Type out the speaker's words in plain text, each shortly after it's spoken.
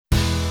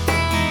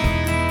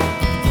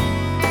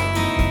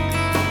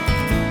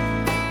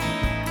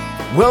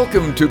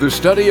Welcome to the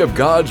study of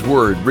God's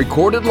Word,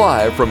 recorded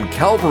live from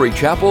Calvary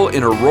Chapel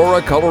in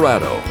Aurora,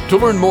 Colorado. To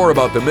learn more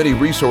about the many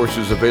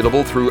resources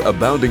available through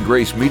Abounding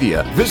Grace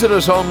Media, visit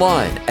us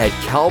online at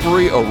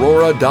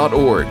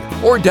calvaryaurora.org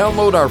or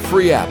download our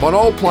free app on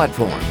all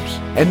platforms.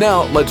 And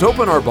now, let's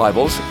open our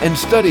Bibles and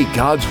study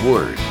God's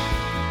Word.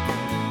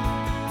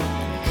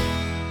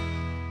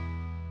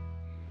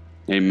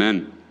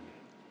 Amen.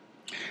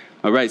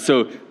 All right,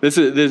 so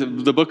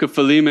the book of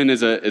Philemon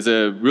is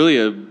really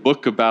a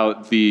book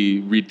about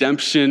the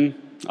redemption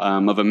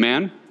of a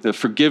man, the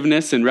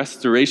forgiveness and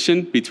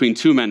restoration between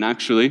two men,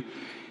 actually.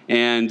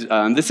 And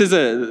this is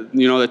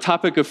the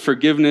topic of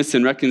forgiveness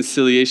and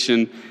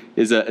reconciliation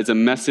is a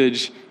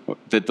message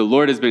that the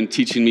Lord has been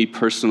teaching me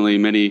personally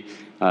many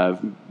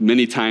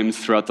times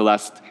throughout the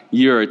last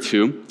year or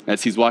two,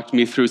 as He's walked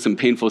me through some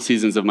painful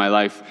seasons of my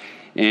life,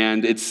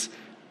 and it's.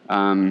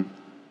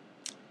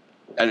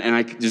 And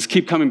I just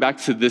keep coming back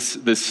to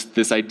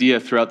this idea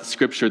throughout the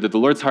Scripture that the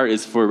Lord's heart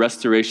is for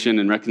restoration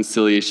and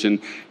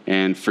reconciliation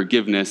and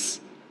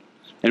forgiveness.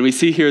 And we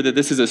see here that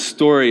this is a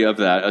story of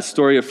that, a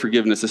story of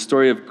forgiveness, a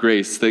story of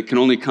grace that can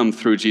only come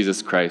through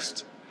Jesus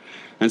Christ.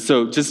 And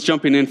so just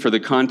jumping in for the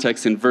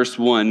context in verse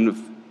 1 of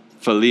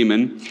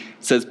Philemon,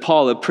 it says,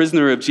 Paul, a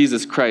prisoner of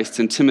Jesus Christ,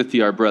 and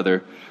Timothy, our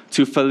brother,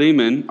 to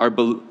Philemon, our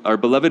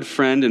beloved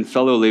friend and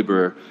fellow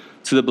laborer,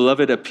 to the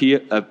beloved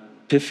Apphia,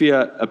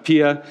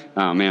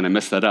 oh man, I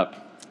messed that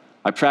up.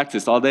 I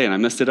practiced all day and I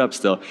messed it up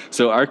still.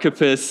 So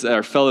Archippus,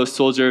 our fellow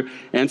soldier,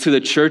 and to the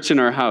church in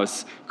our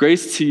house,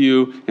 grace to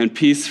you and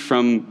peace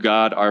from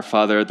God our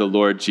Father, the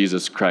Lord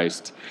Jesus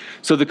Christ.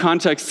 So the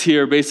context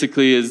here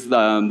basically is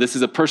this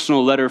is a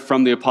personal letter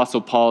from the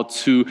Apostle Paul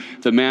to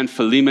the man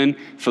Philemon.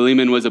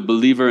 Philemon was a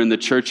believer in the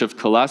church of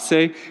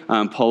Colossae.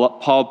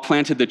 Paul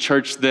planted the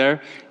church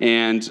there,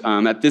 and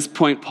at this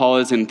point, Paul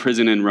is in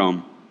prison in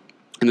Rome.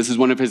 And this is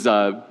one of his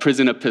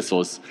prison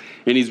epistles.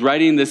 And he's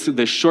writing this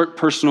short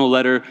personal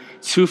letter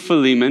to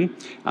Philemon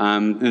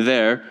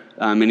there,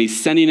 and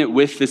he's sending it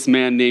with this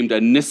man named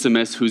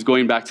Onesimus, who's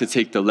going back to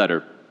take the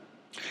letter.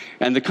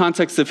 And the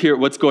context of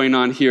what's going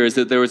on here is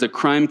that there was a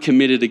crime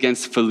committed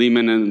against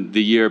Philemon in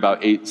the year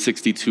about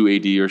 862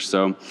 AD or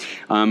so.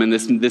 And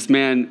this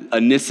man,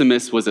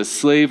 Onesimus, was a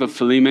slave of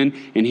Philemon,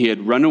 and he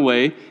had run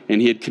away,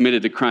 and he had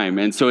committed a crime.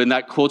 And so in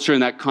that culture, in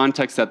that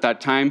context at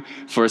that time,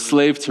 for a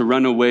slave to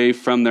run away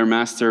from their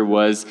master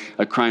was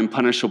a crime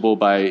punishable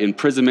by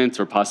imprisonment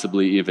or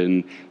possibly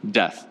even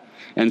death.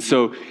 And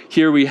so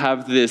here we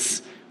have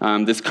this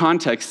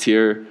context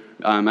here.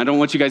 I don't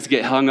want you guys to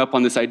get hung up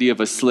on this idea of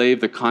a slave.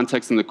 The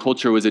context and the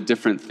culture was a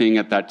different thing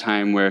at that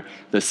time, where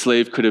the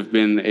slave could have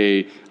been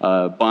a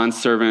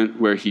bondservant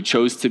where he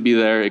chose to be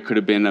there. It could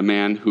have been a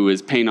man who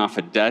is paying off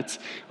a debt,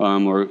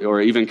 or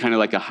even kind of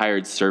like a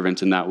hired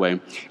servant in that way.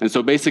 And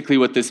so basically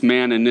what this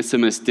man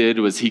Onesimus did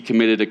was he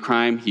committed a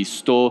crime. He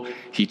stole,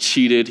 he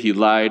cheated, he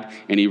lied,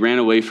 and he ran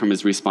away from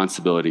his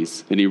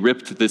responsibilities. And he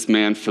ripped this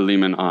man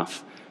Philemon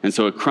off. And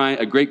so a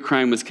great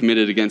crime was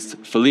committed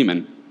against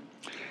Philemon.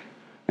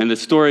 And the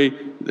story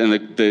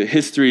and the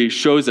history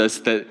shows us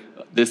that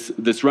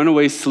this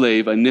runaway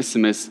slave,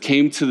 Onesimus,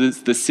 came to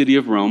the city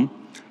of Rome,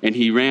 and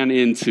he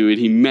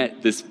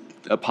met this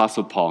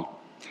Apostle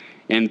Paul.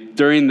 And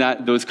during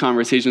those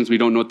conversations, we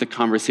don't know what the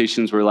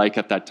conversations were like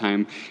at that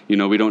time. We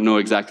don't know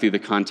exactly the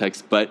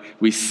context, but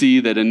we see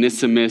that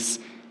Onesimus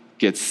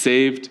gets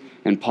saved,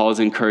 and Paul's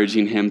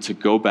encouraging him to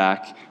go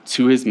back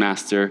to his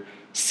master,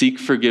 seek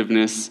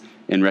forgiveness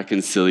and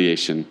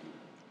reconciliation.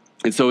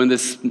 And so in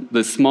this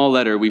small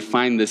letter, we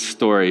find this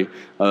story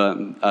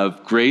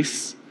of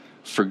grace,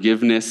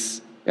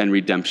 forgiveness, and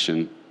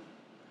redemption.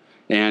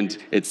 And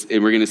we're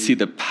going to see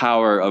the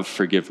power of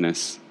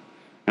forgiveness.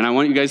 And I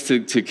want you guys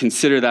to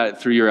consider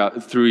that through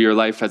your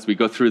life as we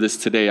go through this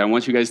today. I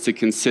want you guys to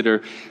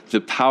consider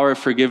the power of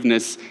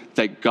forgiveness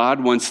that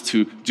God wants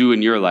to do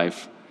in your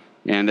life.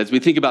 And as we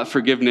think about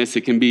forgiveness,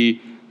 it can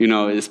be,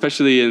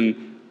 especially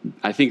in,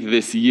 I think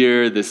this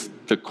year,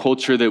 the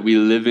culture that we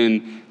live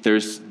in,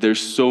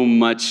 there's so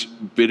much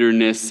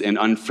bitterness and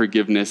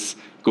unforgiveness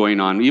going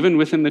on, even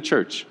within the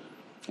church.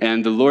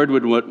 And the Lord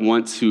would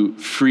want to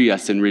free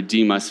us and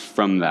redeem us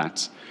from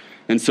that.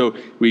 And so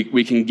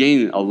we can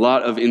gain a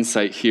lot of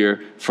insight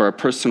here for our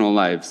personal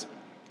lives.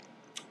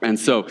 And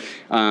so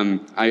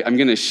I'm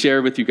going to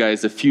share with you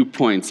guys a few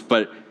points,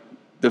 but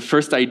the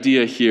first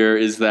idea here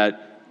is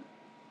that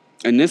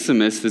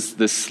Onesimus,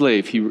 this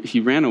slave, he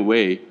ran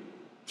away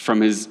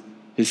from his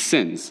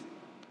sins.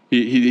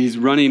 He's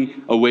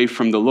running away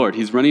from the Lord.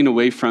 He's running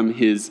away from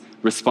his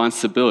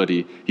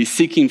responsibility. He's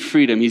seeking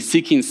freedom. He's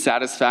seeking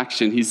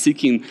satisfaction. He's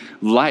seeking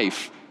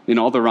life in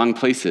all the wrong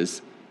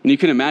places. And you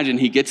can imagine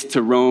he gets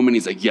to Rome and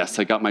he's like, yes,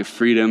 I got my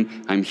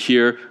freedom. I'm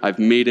here. I've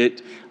made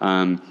it.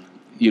 I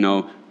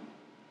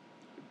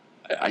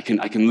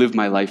can live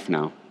my life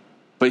now.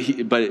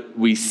 But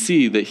we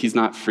see that he's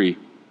not free.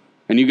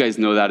 And you guys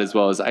know that as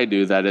well as I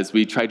do, that as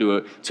we try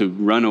to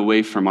run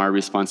away from our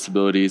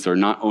responsibilities or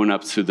not own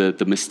up to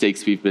the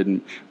mistakes we've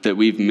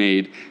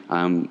made,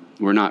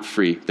 we're not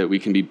free, that we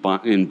can be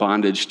in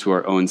bondage to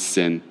our own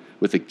sin.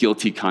 with a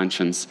guilty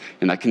conscience,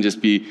 and that can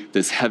just be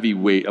this heavy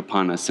weight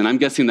upon us. And I'm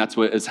guessing that's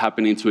what is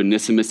happening to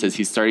Onesimus as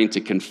he's starting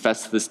to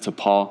confess this to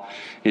Paul,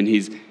 and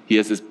he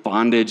has this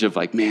bondage of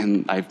like,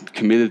 man, I've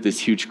committed this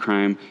huge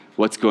crime.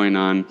 What's going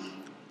on?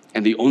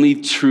 And the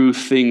only true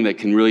thing that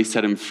can really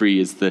set him free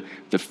is the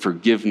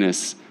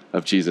forgiveness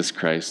of Jesus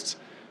Christ.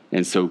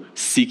 And so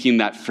seeking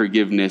that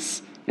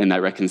forgiveness and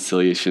that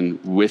reconciliation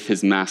with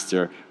his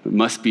master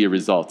must be a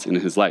result in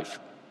his life.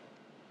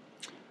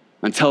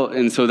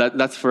 So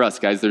that's for us,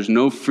 guys. There's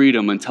no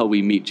freedom until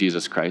we meet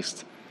Jesus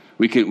Christ.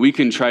 We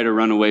can try to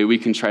run away, we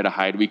can try to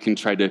hide, we can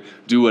try to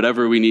do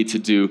whatever we need to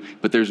do,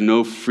 but there's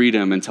no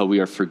freedom until we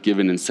are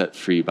forgiven and set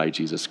free by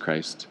Jesus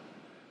Christ.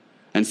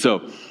 And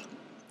so,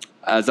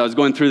 as I was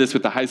going through this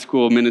with the high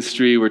school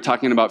ministry, we're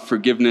talking about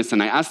forgiveness,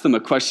 and I asked them a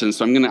question,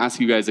 so I'm going to ask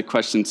you guys a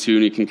question too,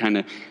 and you can kind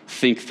of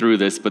think through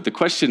this. But the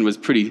question was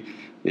pretty,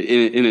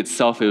 in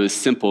itself, it was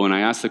simple, and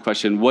I asked the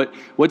question, what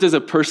does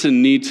a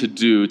person need to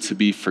do to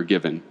be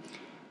forgiven?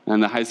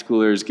 And the high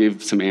schoolers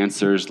gave some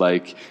answers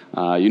like,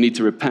 you need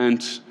to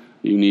repent,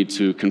 you need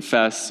to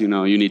confess, you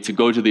need to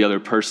go to the other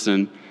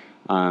person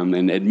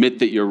and admit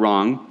that you're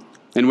wrong.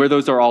 And where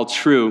those are all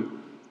true,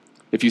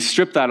 if you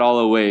strip that all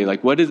away,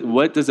 like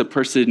what does a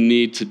person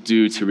need to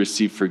do to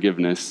receive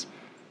forgiveness?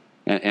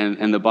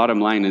 And the bottom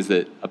line is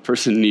that a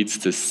person needs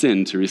to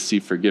sin to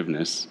receive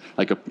forgiveness.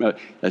 Like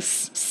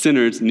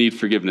sinners need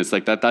forgiveness.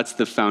 Like that's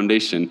the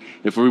foundation.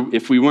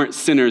 If we weren't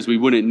sinners, we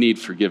wouldn't need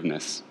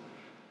forgiveness.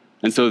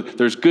 And so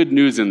there's good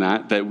news in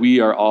that we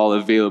are all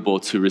available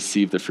to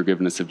receive the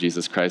forgiveness of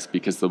Jesus Christ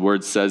because the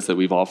word says that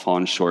we've all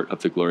fallen short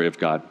of the glory of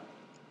God.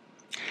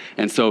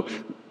 And so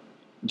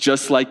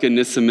just like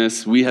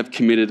Onesimus, we have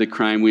committed a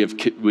crime.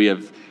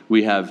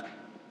 We have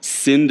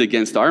sinned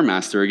against our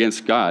master,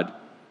 against God,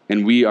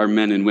 and we are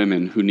men and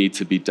women who need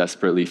to be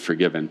desperately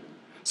forgiven.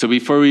 So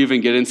before we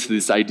even get into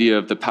this idea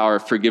of the power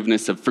of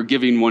forgiveness, of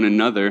forgiving one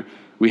another,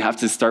 we have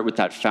to start with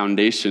that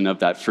foundation of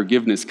that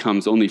forgiveness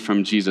comes only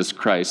from Jesus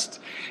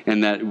Christ,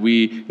 and that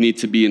we need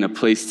to be in a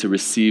place to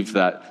receive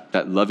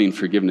that loving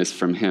forgiveness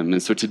from him.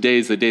 And so today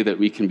is the day that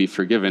we can be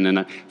forgiven.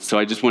 And so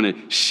I just want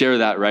to share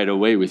that right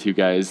away with you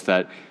guys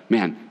that,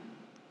 man,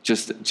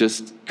 just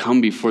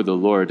come before the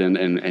Lord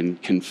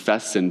and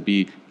confess and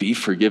be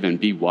forgiven,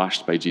 be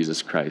washed by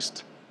Jesus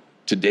Christ.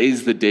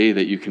 Today's the day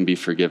that you can be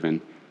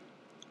forgiven.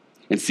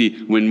 And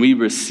see, when we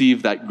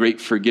receive that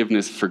great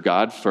forgiveness for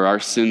God, for our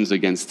sins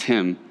against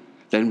him,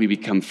 then we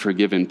become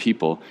forgiven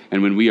people.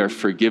 And when we are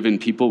forgiven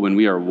people, when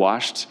we are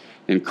washed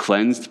and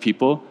cleansed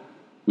people,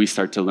 we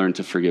start to learn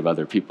to forgive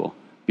other people.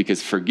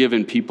 Because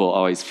forgiven people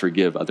always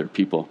forgive other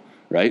people,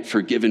 right?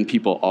 Forgiven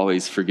people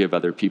always forgive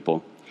other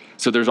people.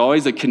 So there's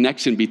always a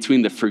connection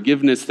between the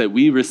forgiveness that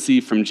we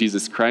receive from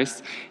Jesus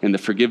Christ and the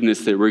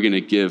forgiveness that we're going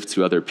to give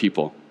to other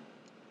people.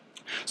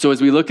 So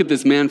as we look at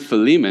this man,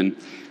 Philemon,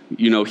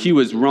 he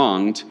was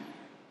wronged,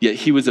 yet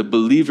he was a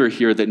believer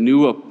here that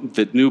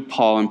knew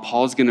Paul, and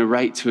Paul's going to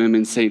write to him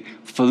and say,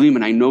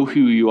 Philemon, I know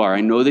who you are. I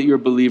know that you're a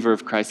believer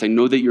of Christ. I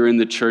know that you're in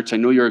the church. I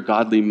know you're a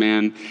godly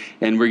man.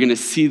 And we're going to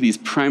see these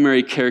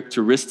primary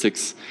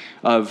characteristics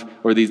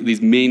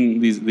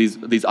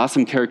these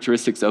awesome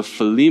characteristics of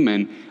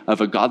Philemon,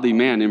 of a godly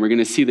man. And we're going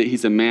to see that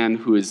he's a man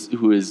who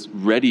is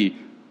ready.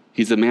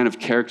 He's a man of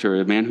character,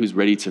 a man who's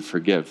ready to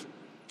forgive.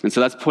 And so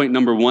that's point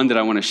number one that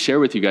I want to share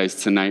with you guys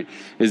tonight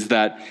is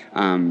that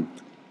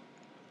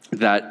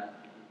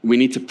we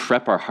need to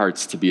prep our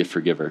hearts to be a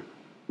forgiver.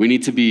 We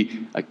need to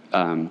be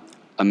a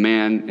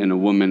man and a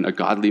woman, a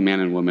godly man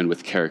and woman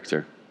with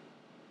character.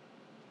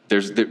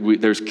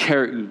 There's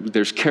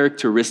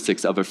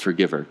characteristics of a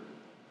forgiver.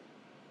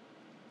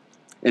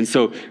 And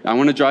so I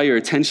want to draw your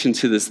attention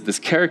to this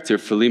character,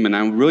 Philemon.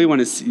 I really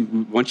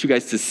want you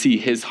guys to see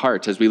his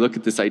heart as we look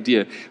at this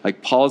idea.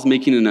 Like Paul's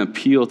making an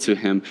appeal to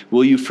him.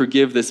 Will you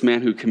forgive this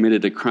man who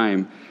committed a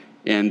crime?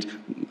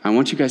 And I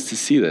want you guys to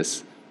see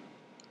this.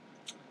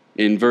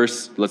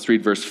 Let's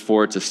read verse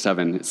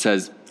 4-7. It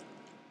says,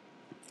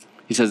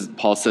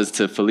 Paul says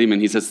to Philemon,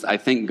 he says, I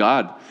thank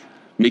God,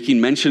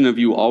 making mention of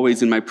you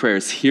always in my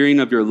prayers, hearing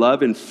of your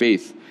love and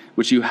faith,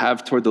 which you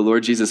have toward the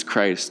Lord Jesus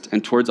Christ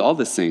and towards all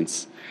the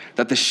saints,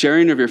 that the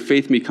sharing of your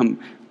faith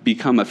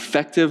become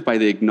effective by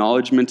the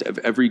acknowledgement of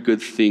every good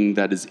thing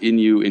that is in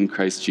you in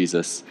Christ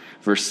Jesus.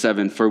 Verse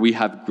 7, for we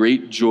have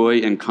great joy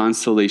and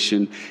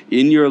consolation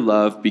in your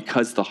love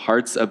because the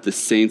hearts of the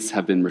saints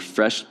have been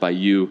refreshed by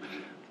you,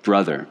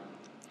 brother.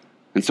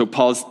 And so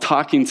Paul's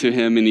talking to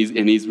him and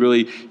he's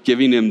really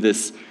giving him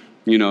this,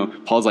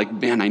 Paul's like,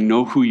 man, I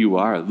know who you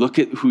are. Look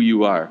at who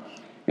you are.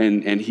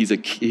 And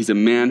he's a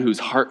man whose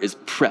heart is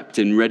prepped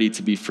and ready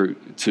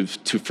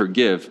to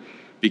forgive.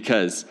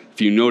 Because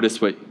if you notice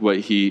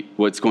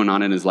what's going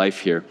on in his life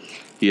here,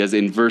 he has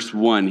in verse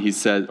 1,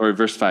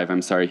 verse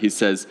 5, he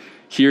says,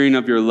 hearing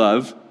of your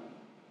love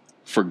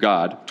for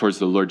God towards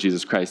the Lord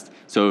Jesus Christ.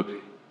 So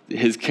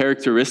his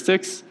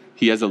characteristics,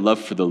 he has a love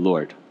for the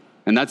Lord.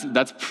 And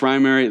that's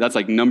primary, that's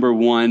like number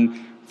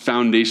one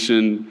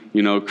foundation,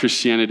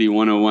 Christianity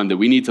 101, that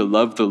we need to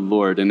love the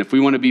Lord. And if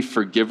we want to be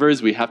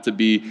forgivers, we have to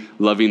be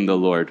loving the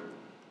Lord.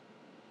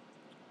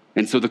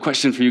 And so the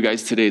question for you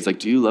guys today is like,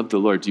 do you love the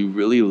Lord? Do you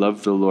really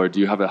love the Lord? Do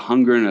you have a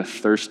hunger and a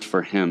thirst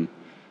for him?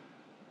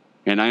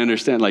 And I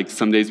understand, like,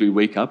 some days we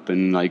wake up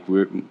and, like,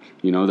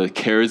 the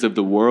cares of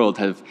the world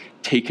have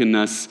taken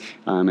us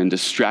and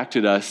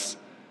distracted us.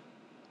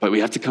 But we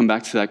have to come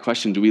back to that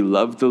question. Do we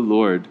love the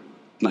Lord?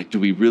 Like, do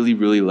we really,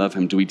 really love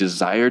him? Do we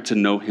desire to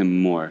know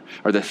him more?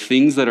 Are the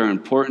things that are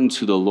important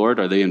to the Lord,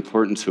 are they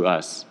important to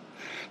us?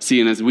 See,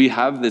 and as we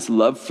have this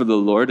love for the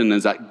Lord, and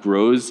as that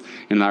grows,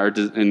 and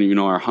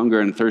our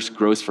hunger and thirst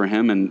grows for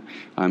him,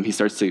 and he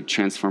starts to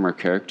transform our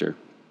character.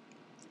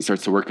 He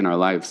starts to work in our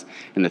lives.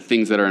 And the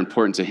things that are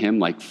important to him,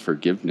 like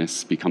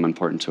forgiveness, become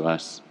important to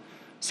us.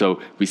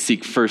 So we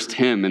seek first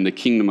him and the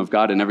kingdom of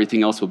God, and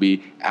everything else will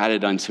be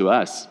added unto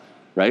us,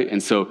 right?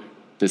 And so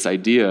this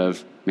idea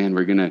of, man,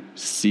 we're going to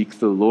seek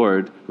the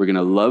Lord, we're going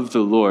to love the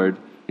Lord,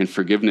 and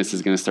forgiveness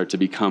is going to start to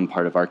become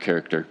part of our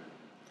character.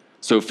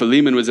 So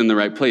Philemon was in the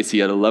right place. He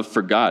had a love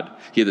for God.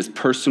 He had this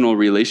personal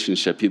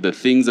relationship. The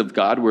things of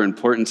God were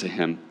important to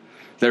him.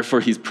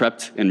 Therefore, he's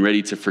prepped and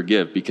ready to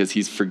forgive because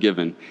he's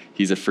forgiven.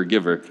 He's a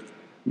forgiver.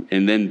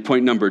 And then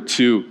point number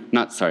two,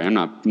 not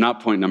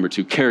point number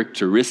two,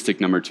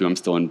 characteristic number two. I'm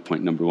still on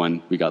point number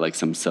one. We got like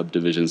some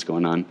subdivisions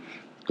going on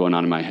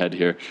in my head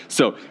here.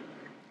 So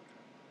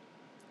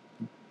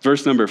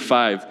verse number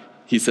 5,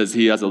 he says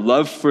he has a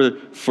love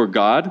for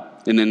God.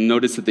 And then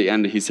notice at the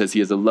end, he says he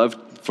has a love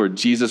for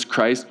Jesus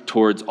Christ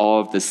towards all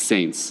of the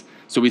saints.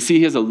 So we see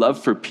he has a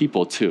love for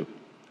people too,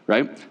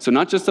 right? So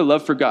not just a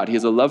love for God, he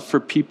has a love for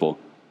people.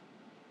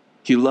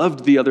 He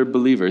loved the other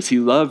believers. He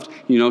loved,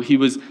 he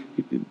was,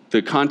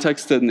 the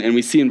context, and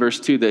we see in verse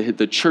 2 that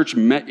the church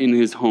met in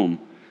his home.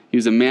 He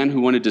was a man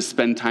who wanted to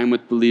spend time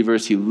with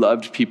believers. He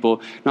loved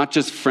people, not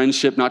just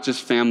friendship, not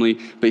just family,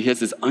 but he has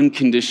this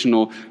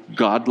unconditional,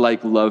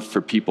 godlike love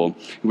for people.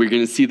 We're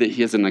going to see that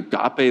he has an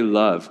agape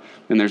love,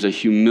 and there's a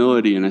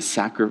humility and a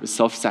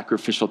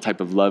self-sacrificial type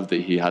of love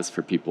that he has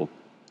for people.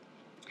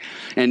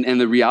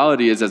 And the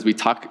reality is, as we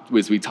talk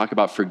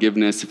about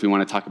forgiveness, if we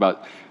want to talk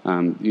about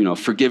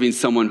forgiving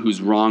someone who's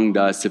wronged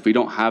us, if we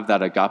don't have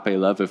that agape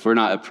love, if we're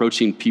not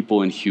approaching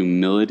people in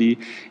humility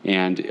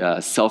and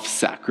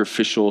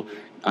self-sacrificial,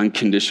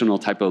 unconditional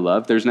type of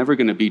love, there's never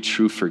going to be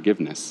true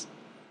forgiveness.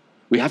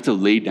 We have to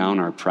lay down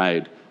our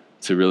pride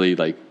to really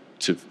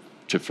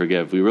to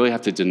forgive. We really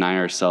have to deny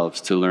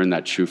ourselves to learn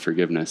that true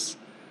forgiveness.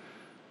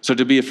 So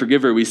to be a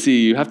forgiver, we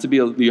see you have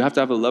to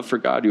have a love for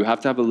God. You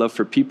have to have a love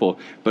for people.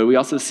 But we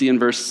also see in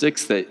verse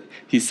 6 that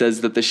he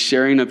says that the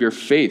sharing of your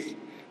faith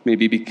may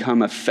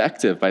become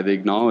effective by the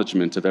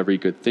acknowledgement of every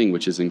good thing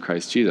which is in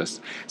Christ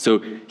Jesus. So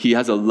he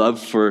has a love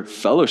for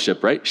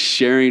fellowship, right?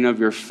 Sharing of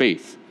your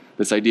faith.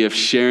 This idea of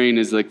sharing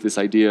is like this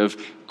idea of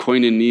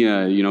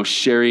koinonia,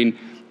 sharing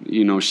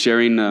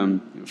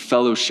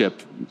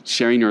fellowship,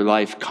 sharing your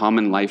life,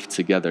 common life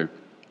together.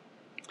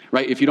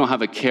 Right? If you don't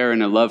have a care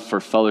and a love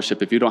for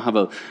fellowship, if you don't have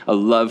a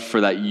love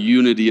for that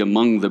unity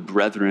among the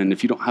brethren,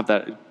 if you don't have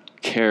that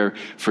care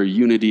for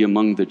unity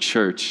among the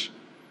church,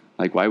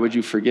 like, why would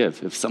you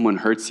forgive? If someone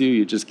hurts you,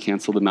 you just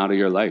cancel them out of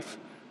your life,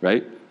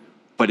 right?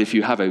 But if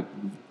you have a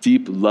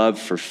deep love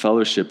for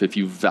fellowship, if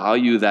you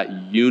value that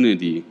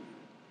unity,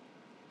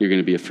 you're going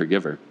to be a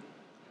forgiver.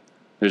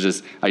 There's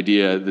this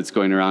idea that's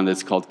going around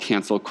that's called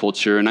cancel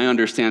culture, and I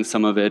understand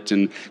some of it,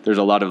 and there's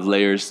a lot of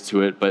layers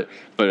to it, but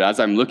as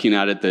I'm looking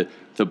at it,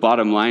 the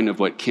bottom line of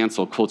what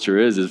cancel culture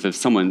is if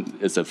someone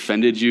has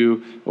offended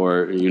you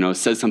or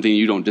says something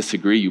you don't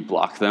disagree, you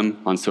block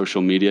them on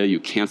social media, you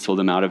cancel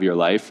them out of your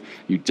life,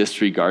 you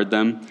disregard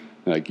them,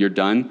 like you're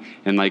done.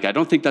 And I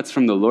don't think that's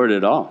from the Lord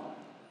at all.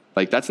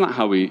 That's not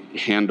how we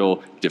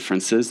handle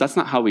differences. That's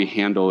not how we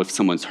handle if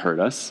someone's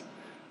hurt us.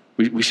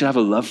 We should have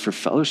a love for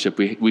fellowship.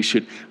 We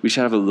should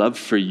have a love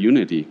for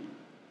unity.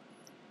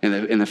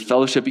 And the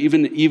fellowship,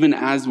 even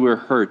as we're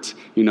hurt,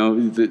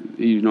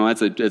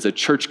 as a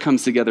church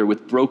comes together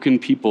with broken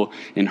people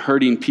and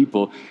hurting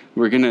people,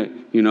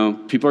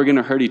 people are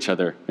gonna hurt each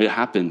other. It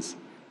happens,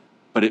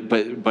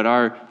 but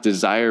our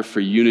desire for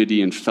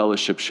unity and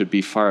fellowship should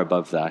be far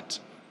above that,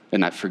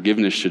 and that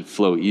forgiveness should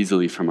flow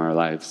easily from our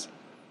lives.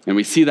 And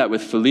we see that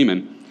with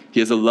Philemon. He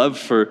has a love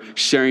for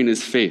sharing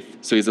his faith,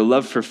 so he has a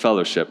love for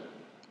fellowship.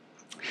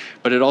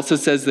 But it also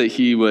says that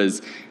he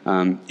was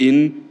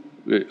in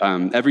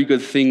every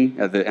good thing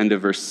at the end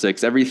of verse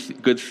 6, every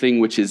good thing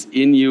which is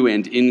in you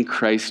and in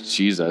Christ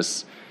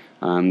Jesus.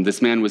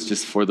 This man was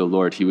just for the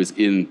Lord. He was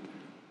in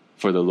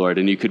for the Lord.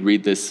 And you could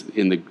read this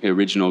in the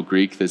original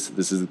Greek. This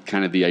is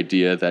kind of the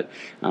idea that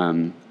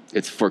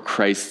it's for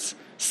Christ's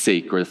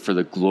sake or for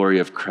the glory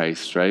of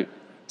Christ, right?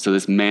 So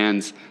this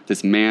man's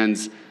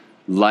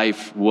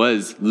life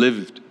was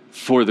lived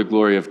for the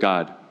glory of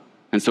God.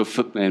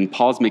 And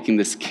Paul's making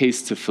this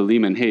case to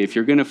Philemon, hey, if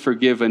you're going to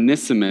forgive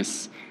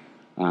Onesimus,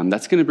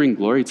 that's going to bring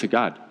glory to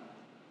God.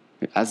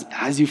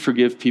 As you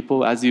forgive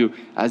people, as you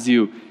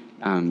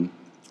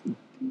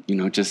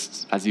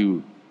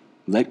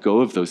let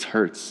go of those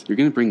hurts, you're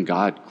going to bring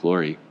God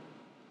glory.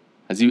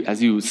 As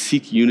you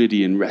seek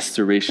unity and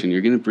restoration,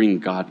 you're going to bring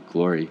God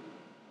glory.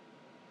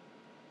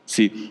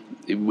 See,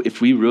 if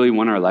we really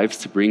want our lives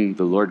to bring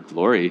the Lord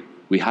glory,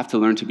 we have to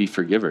learn to be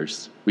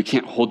forgivers. We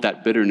can't hold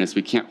that bitterness.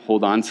 We can't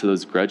hold on to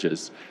those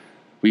grudges.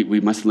 We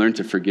must learn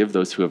to forgive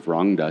those who have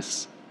wronged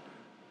us.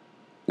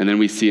 And then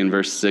we see in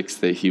verse 6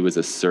 that he was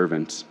a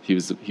servant.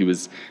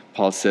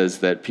 Paul says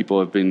that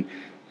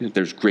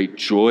there's great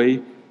joy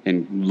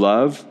and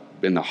love,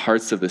 and the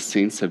hearts of the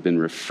saints have been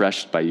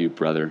refreshed by you,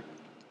 brother.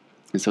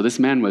 And so this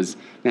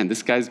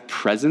guy's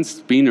presence,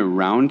 being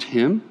around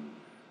him,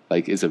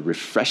 is a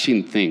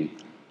refreshing thing.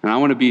 And I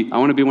want to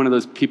be one of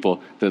those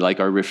people that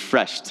are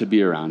refreshed to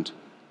be around.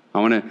 I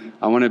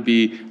want to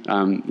be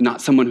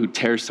not someone who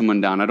tears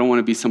someone down. I don't want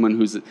to be someone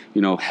who's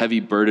heavy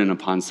burden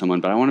upon someone,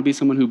 but I want to be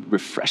someone who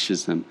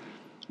refreshes them.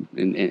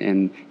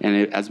 And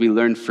as we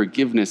learn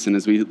forgiveness and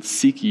as we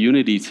seek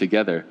unity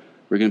together,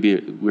 we're going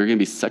to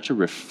be such a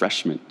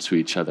refreshment to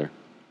each other.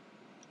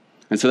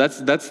 And so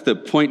that's the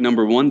point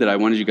number one that I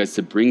wanted you guys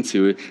to bring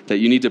to, that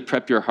you need to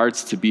prep your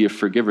hearts to be a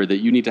forgiver, that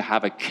you need to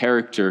have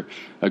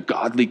a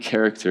godly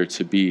character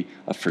to be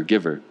a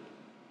forgiver.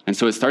 And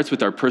so it starts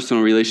with our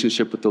personal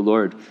relationship with the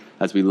Lord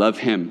as we love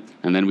him,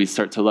 and then we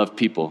start to love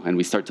people, and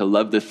we start to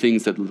love the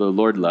things that the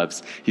Lord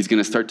loves. He's going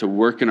to start to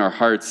work in our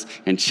hearts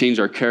and change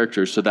our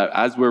character so that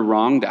as we're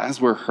wronged,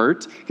 as we're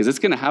hurt, because it's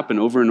going to happen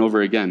over and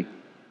over again,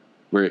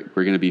 we're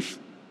going to be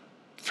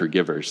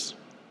forgivers.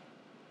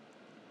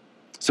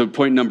 So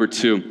point number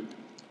 2,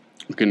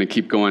 I'm going to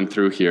keep going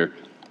through here.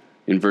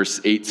 In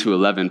verse 8 to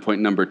 11, point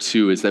number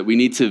 2 is that we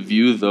need to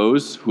view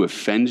those who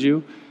offend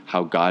you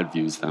how God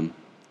views them.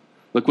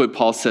 Look what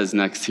Paul says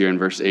next here in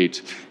verse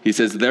 8. He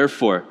says,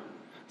 therefore,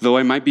 though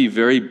I might be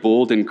very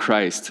bold in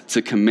Christ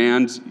to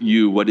command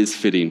you what is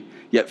fitting,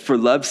 yet for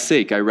love's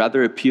sake I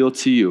rather appeal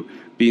to you,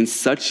 being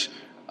such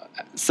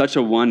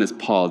a one as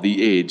Paul,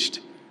 the aged,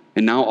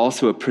 and now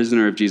also a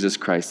prisoner of Jesus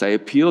Christ. I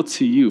appeal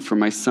to you for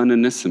my son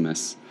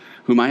Onesimus,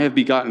 whom I have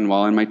begotten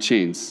while in my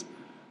chains,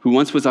 who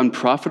once was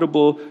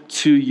unprofitable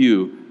to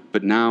you,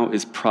 but now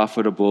is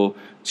profitable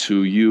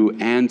to you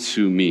and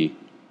to me.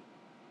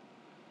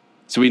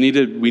 So we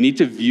need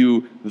to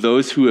view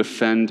those who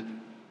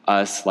offend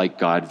us like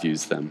God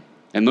views them.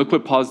 And look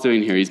what Paul's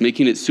doing here. He's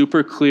making it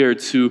super clear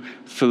to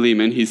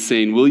Philemon. He's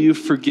saying, will you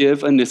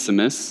forgive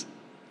Onesimus?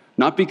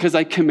 Not because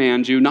I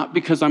command you, not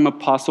because I'm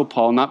Apostle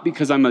Paul, not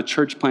because I'm a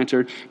church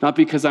planter, not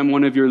because I'm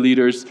one of your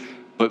leaders,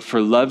 but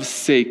for love's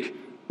sake,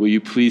 will you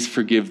please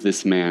forgive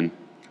this man?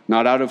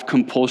 Not out of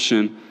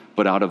compulsion,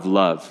 but out of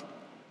love.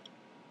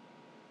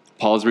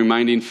 Paul's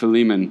reminding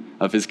Philemon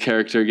of his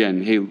character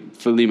again. Hey,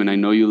 Philemon, I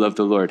know you love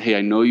the Lord. Hey,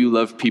 I know you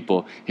love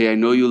people. Hey, I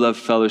know you love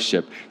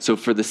fellowship. So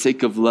for the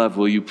sake of love,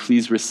 will you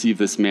please receive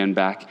this man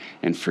back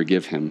and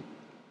forgive him?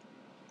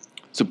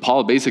 So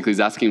Paul basically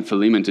is asking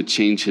Philemon to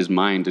change his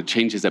mind, to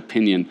change his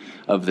opinion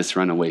of this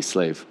runaway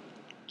slave.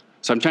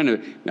 So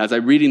as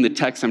I'm reading the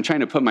text, I'm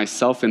trying to put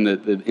myself in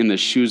the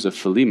shoes of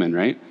Philemon,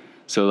 right?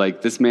 So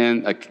this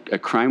man, a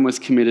crime was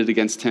committed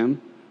against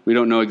him. We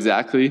don't know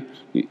exactly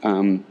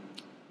to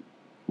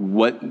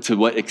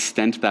what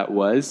extent that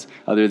was,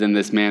 other than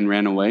this man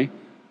ran away.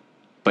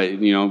 But,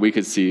 we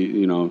could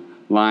see,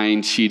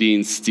 lying,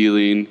 cheating,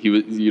 stealing. He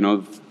was,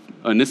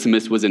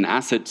 Onesimus was an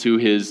asset to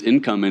his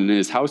income and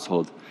his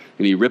household,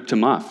 and he ripped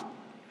him off.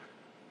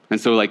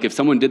 And so, if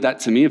someone did that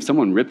to me, if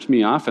someone ripped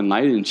me off and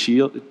lied and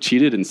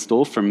cheated and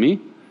stole from me,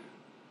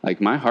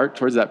 my heart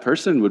towards that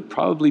person would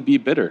probably be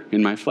bitter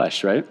in my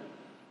flesh, right?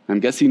 I'm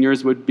guessing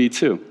yours would be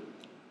too.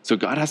 So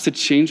God has to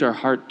change our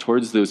heart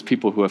towards those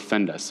people who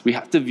offend us. We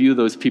have to view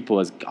those people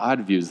as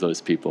God views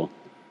those people.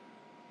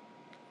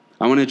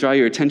 I want to draw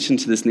your attention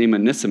to this name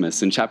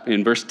Onesimus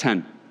in verse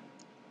 10.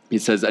 He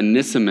says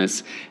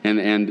Onesimus,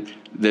 and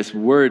this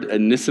word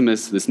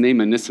Onesimus, this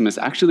name Onesimus,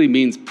 actually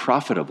means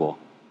profitable.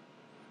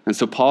 And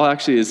so Paul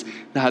actually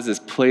has this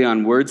play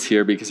on words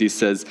here, because he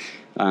says,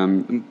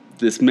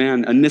 this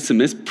man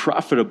Onesimus,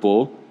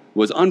 profitable,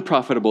 was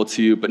unprofitable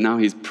to you, but now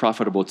he's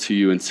profitable to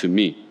you and to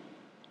me.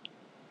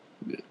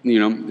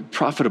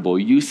 Profitable,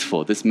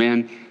 useful. This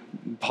man,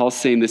 Paul's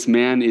saying this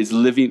man is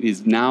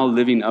now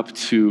living up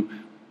to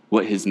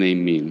what his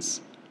name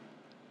means.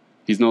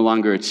 He's no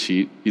longer a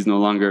cheat. He's no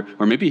longer,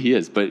 or maybe he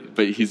is, but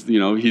he's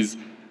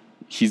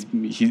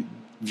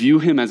view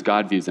him as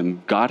God views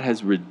him. God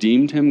has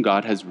redeemed him.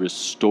 God has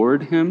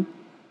restored him.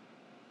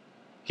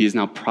 He is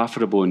now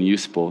profitable and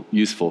useful.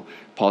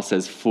 Paul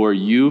says, for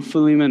you,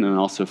 Philemon, and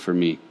also for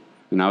me.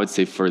 And I would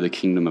say for the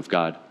kingdom of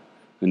God.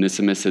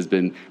 Onesimus has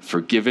been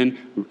forgiven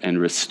and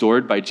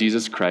restored by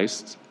Jesus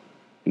Christ,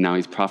 and now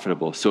he's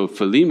profitable. So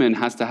Philemon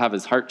has to have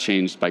his heart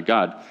changed by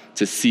God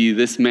to see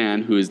this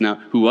man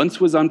who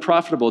once was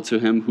unprofitable to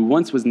him, who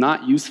once was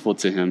not useful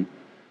to him.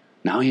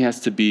 Now he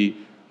has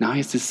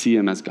to see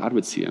him as God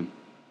would see him,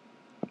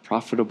 a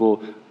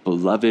profitable,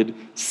 beloved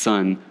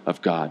son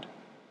of God.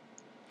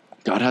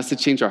 God has to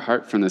change our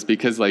heart from this,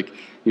 because I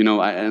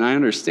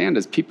understand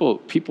as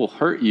people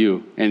hurt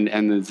you, and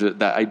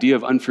that idea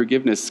of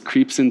unforgiveness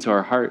creeps into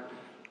our heart.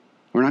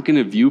 We're not going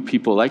to view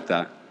people like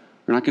that.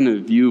 We're not going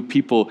to view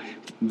people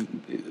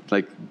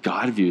like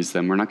God views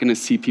them. We're not going to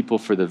see people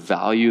for the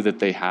value that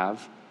they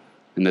have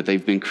and that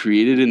they've been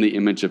created in the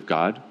image of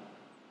God.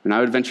 And I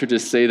would venture to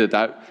say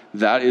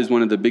that is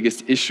one of the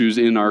biggest issues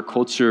in our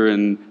culture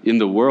and in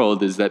the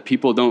world, is that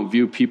people don't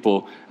view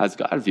people as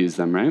God views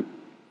them, right?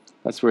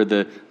 That's where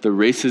the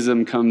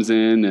racism comes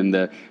in, and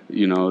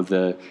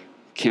the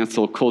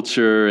cancel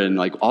culture, and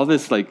like all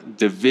this like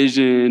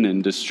division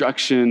and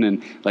destruction,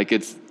 and like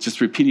it's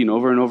just repeating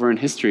over and over in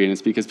history. And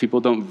it's because people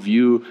don't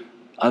view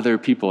other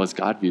people as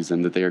God views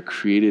them, that they are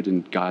created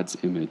in God's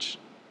image.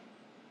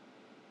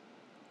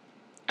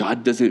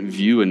 God doesn't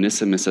view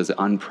Onesimus as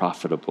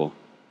unprofitable.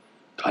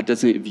 God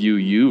doesn't view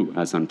you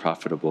as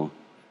unprofitable.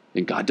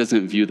 And God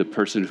doesn't view the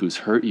person who's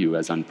hurt you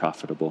as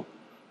unprofitable.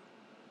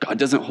 God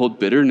doesn't hold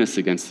bitterness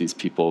against these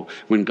people.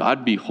 When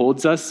God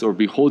beholds us, or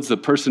beholds the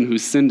person who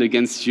sinned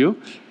against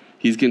you,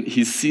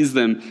 he sees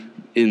them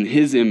in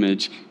his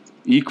image,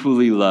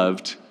 equally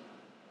loved,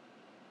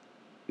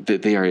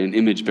 that they are an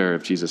image bearer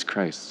of Jesus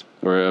Christ,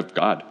 or of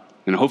God,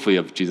 and hopefully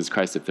of Jesus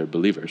Christ if they're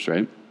believers,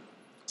 right?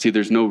 See,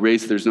 there's no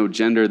race, there's no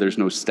gender, there's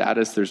no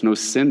status, there's no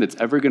sin that's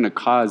ever going to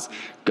cause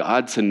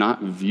God to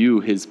not view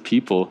his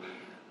people,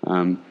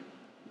 and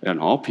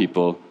all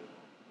people,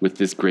 with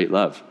this great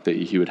love that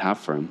he would have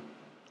for him.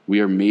 We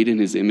are made in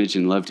his image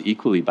and loved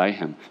equally by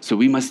him. So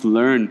we must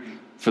learn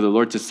for the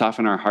Lord to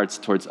soften our hearts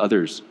towards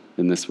others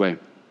in this way.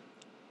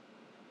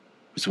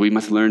 So we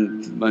must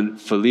learn,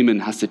 Philemon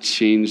has to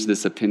change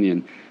this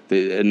opinion.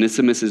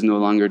 Onesimus is no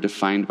longer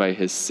defined by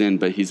his sin,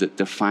 but he's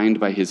defined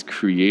by his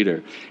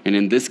creator. And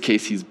in this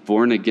case, he's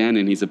born again,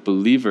 and he's a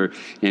believer,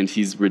 and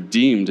he's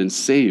redeemed and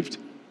saved.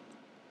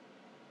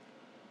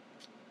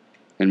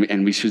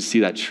 And we should see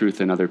that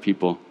truth in other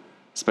people,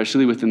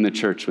 especially within the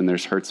church, when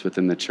there's hurts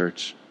within the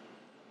church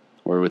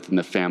or within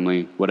the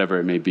family, whatever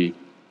it may be.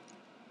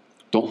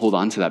 Don't hold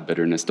on to that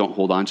bitterness. Don't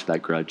hold on to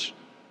that grudge.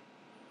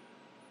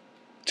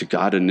 To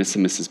God,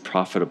 Onesimus is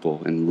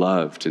profitable and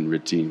loved and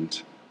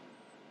redeemed.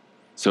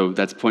 So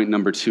that's point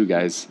number 2,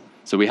 guys.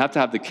 So we have to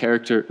have the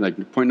character,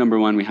 like point number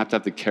 1, we have to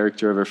have the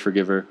character of a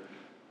forgiver.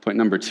 Point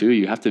number 2,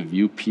 you have to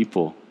view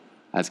people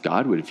as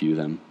God would view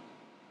them.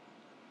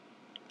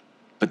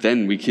 But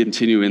then we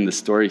continue in the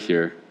story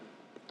here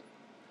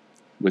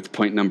with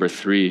point number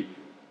 3,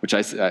 which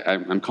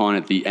I'm calling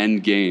it the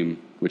end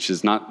game, which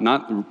is not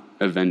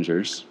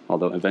Avengers,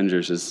 although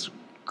Avengers is a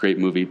great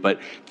movie, but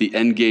the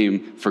end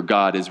game for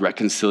God is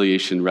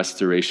reconciliation,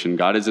 restoration.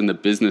 God is in the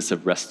business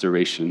of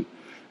restoration.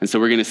 And so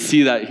we're going to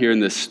see that here in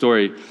this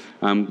story.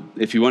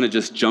 If you want to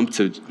just jump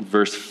to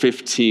verse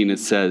 15, it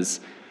says,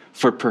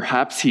 "For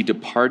perhaps he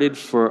departed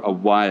for a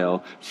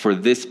while for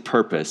this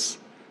purpose,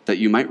 that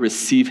you might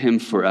receive him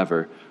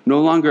forever,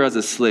 no longer as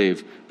a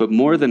slave, but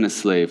more than a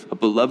slave, a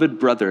beloved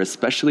brother,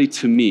 especially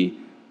to me,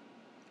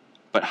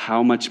 but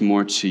how much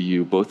more to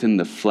you, both in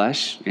the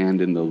flesh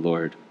and in the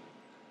Lord."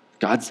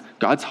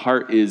 God's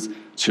heart is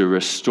to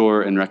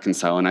restore and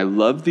reconcile. And I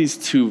love these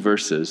 2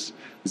 verses.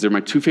 These are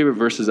my 2 favorite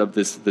verses of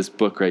this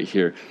book right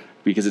here,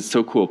 because it's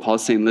so cool.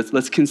 Paul's saying,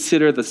 let's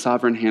consider the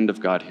sovereign hand of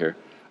God here.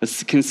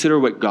 Let's consider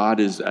what God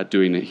is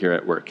doing it here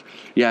at work.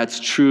 Yeah, it's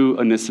true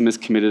Onesimus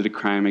committed a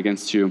crime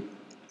against you.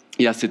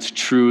 Yes, it's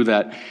true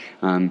that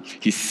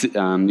he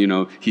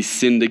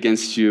sinned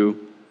against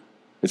you.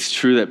 It's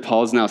true that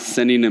Paul's now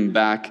sending him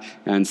back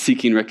and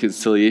seeking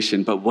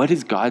reconciliation. But what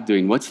is God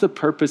doing? What's the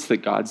purpose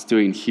that God's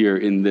doing here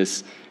in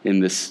this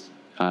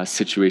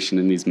situation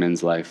in these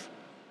men's life?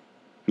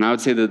 And I would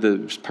say that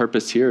the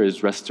purpose here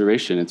is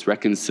restoration. It's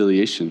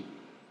reconciliation.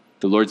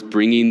 The Lord's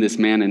bringing this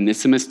man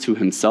Onesimus to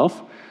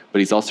himself, but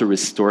he's also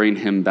restoring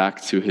him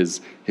back to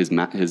his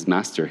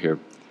master here.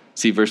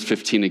 See verse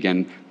 15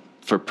 again.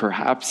 "For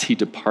perhaps he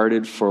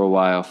departed for a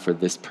while for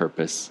this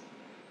purpose,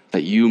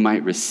 that you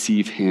might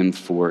receive him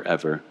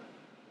forever."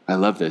 I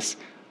love this.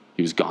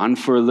 He was gone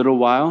for a little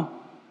while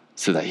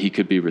so that he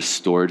could be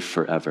restored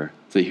forever,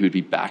 so that he would be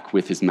back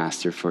with his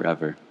master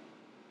forever.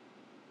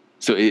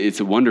 So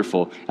it's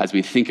wonderful as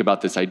we think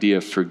about this idea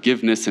of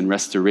forgiveness and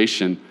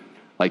restoration.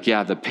 Like,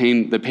 yeah, the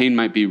pain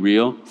might be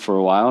real for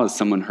a while as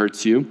someone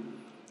hurts you,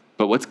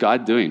 but what's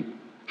God doing?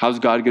 How's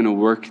God going to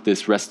work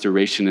this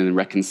restoration and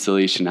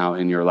reconciliation out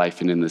in your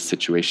life and in this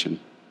situation?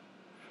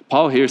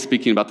 Paul here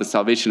speaking about the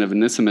salvation of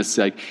Onesimus,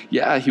 like,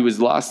 yeah, he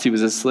was lost, he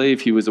was a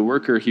slave, he was a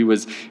worker, he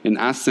was an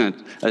asset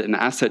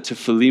to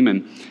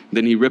Philemon.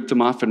 Then he ripped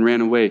him off and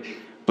ran away.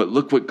 But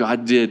look what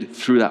God did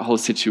through that whole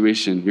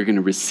situation. You're going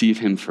to receive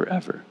him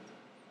forever.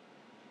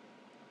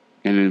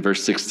 And in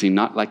verse 16,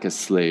 "Not like a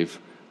slave,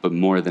 but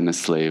more than a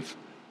slave,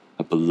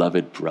 a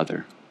beloved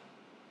brother."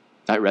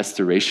 That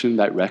restoration,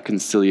 that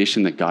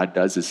reconciliation that God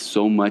does is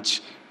so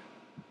much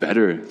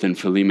better than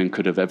Philemon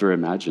could have ever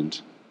imagined.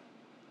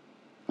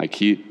 Like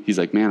he's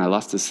like, man, I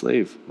lost a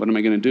slave. What am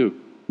I going to do?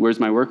 Where's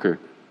my worker?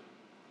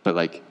 But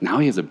like, now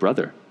he has a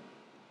brother.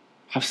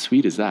 How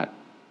sweet is that?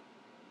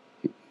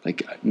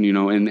 Like,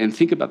 and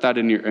think about that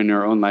in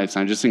your own lives.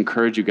 And I just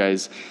encourage you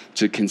guys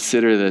to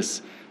consider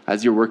this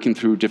as you're working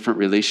through different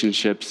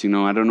relationships. I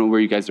don't know where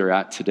you guys are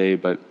at today,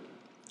 but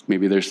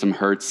maybe there's some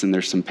hurts and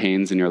there's some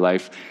pains in your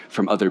life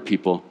from other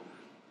people.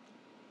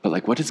 But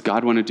like, what does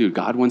God want to do?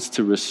 God wants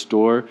to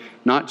restore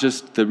not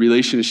just the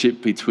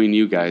relationship between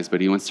you guys,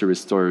 but he wants to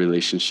restore a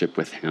relationship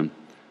with him.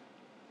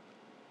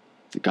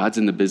 God's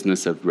in the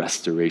business of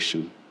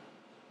restoration.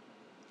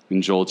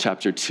 In Joel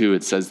chapter 2,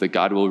 it says that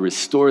God will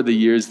restore the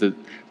years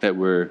that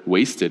were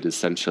wasted,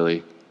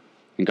 essentially.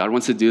 And God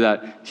wants to do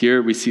that.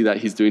 Here we see that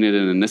he's doing it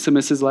in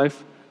Onesimus'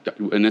 life.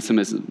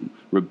 Onesimus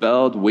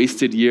rebelled,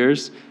 wasted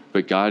years,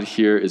 but God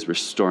here is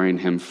restoring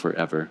him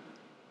forever.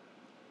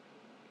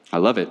 I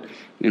love it.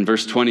 In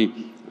verse 20,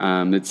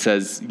 it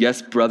says,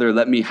 "Yes, brother,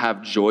 let me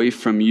have joy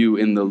from you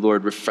in the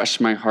Lord. Refresh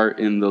my heart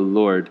in the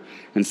Lord."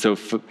 And so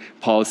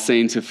Paul is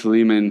saying to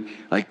Philemon,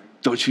 like,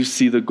 don't you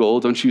see the goal?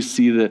 Don't you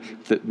see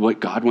what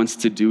God wants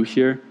to do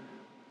here?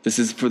 This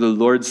is for the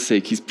Lord's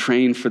sake. He's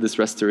praying for this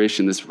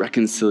restoration, this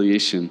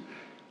reconciliation.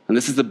 And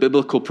this is the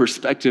biblical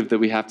perspective that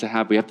we have to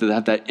have. We have to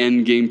have that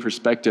end game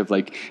perspective.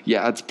 Like,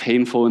 yeah, it's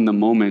painful in the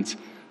moment.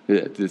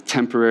 The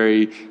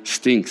temporary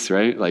stinks,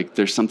 right? Like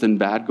there's something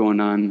bad going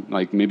on.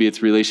 Like maybe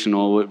it's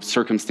relational,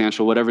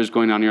 circumstantial, whatever's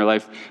going on in your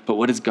life. But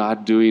what is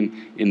God doing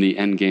in the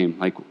end game?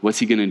 Like, what's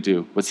he going to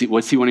do?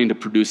 What's he wanting to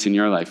produce in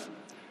your life?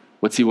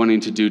 What's he wanting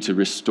to do to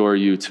restore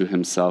you to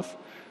himself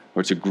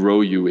or to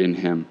grow you in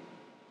him?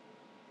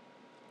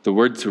 The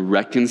word to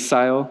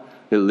reconcile,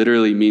 it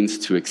literally means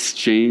to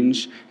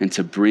exchange and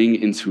to bring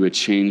into a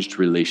changed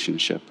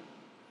relationship.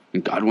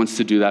 And God wants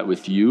to do that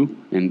with you,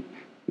 and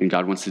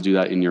God wants to do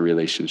that in your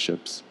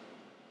relationships.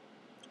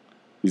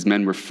 These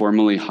men were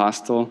formerly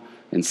hostile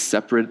and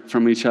separate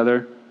from each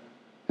other,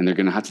 and they're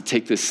going to have to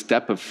take this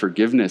step of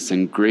forgiveness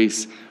and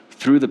grace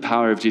through the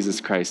power of Jesus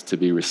Christ to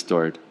be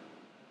restored.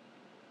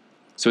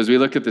 So as we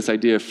look at this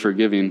idea of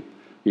forgiving,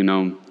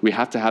 we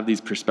have to have these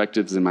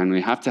perspectives in mind.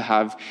 We have to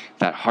have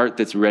that heart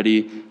that's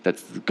ready,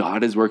 that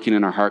God is working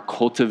in our heart,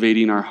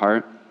 cultivating our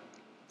heart,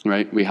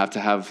 right? We have to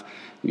have,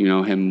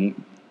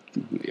 him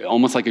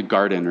almost like a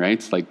garden, right?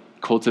 It's like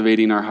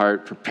cultivating our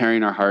heart,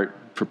 preparing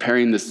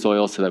the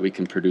soil so that we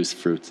can produce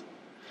fruit,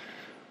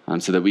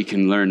 so that we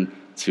can learn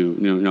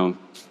to,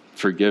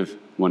 forgive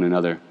one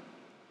another.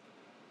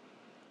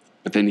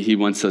 But then he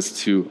wants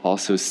us to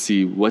also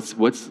see what's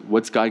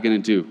God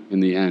going to do in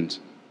the end.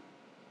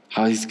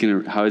 How is he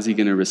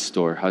going to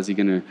restore? How is he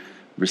going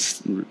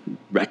to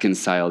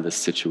reconcile this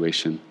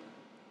situation?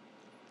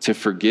 To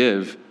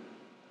forgive,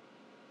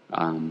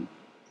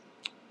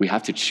 we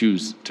have to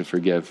choose to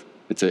forgive.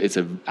 It's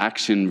an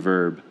action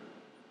verb.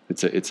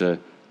 It's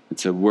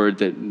a word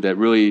that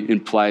really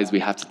implies we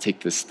have to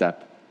take this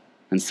step.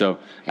 And so,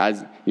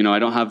 as I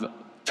don't have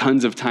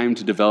tons of time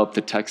to develop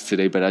the text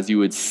today, but as you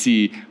would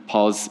see,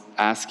 Paul's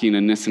asking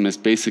Onesimus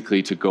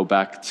basically to go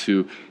back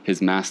to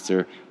his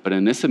master, but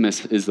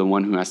Onesimus is the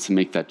one who has to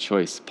make that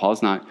choice.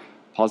 Paul's not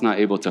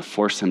able to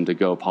force him to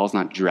go. Paul's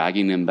not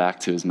dragging him back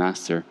to his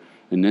master.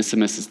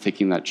 Onesimus is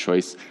taking that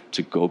choice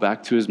to go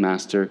back to his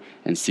master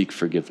and seek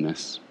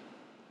forgiveness.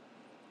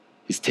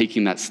 He's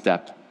taking that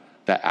step,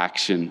 that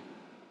action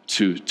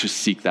to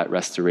seek that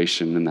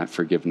restoration and that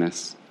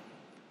forgiveness.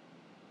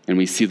 And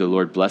we see the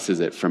Lord blesses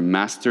it from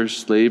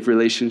master-slave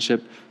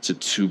relationship to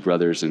two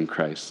brothers in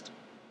Christ.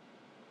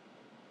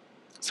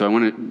 So I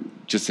want to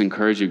just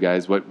encourage you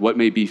guys, what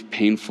may be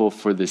painful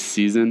for this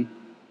season,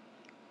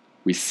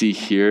 we see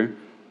here,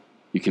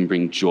 you can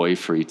bring joy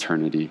for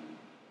eternity.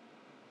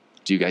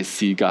 Do you guys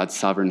see God's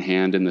sovereign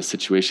hand in the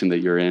situation that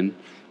you're in,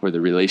 or the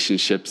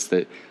relationships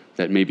that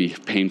may be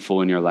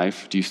painful in your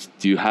life? Do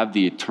you have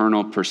the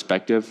eternal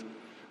perspective?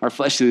 Our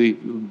fleshly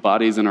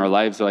bodies in our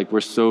lives are like,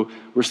 we're so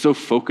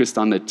focused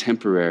on the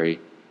temporary.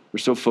 We're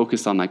so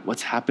focused on like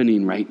what's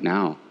happening right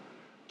now.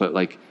 But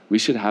like we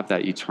should have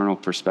that eternal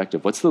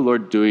perspective. What's the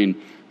Lord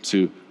doing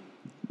to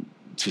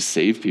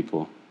save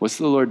people? What's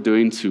the Lord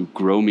doing to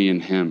grow me in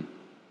him?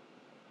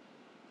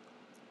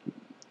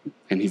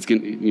 And he's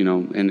going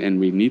to, and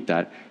we need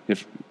that.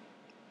 If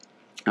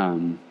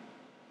God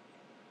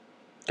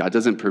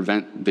doesn't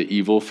prevent the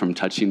evil from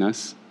touching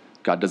us,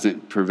 God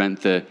doesn't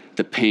prevent the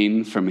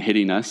pain from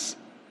hitting us,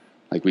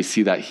 like we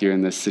see that here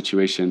in this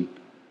situation.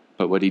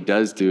 But what he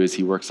does do is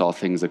he works all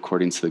things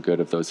according to the good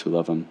of those who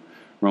love him.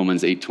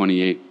 Romans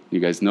 8:28, you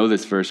guys know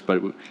this verse,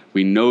 but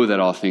we know that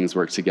all things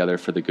work together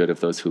for the good of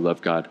those who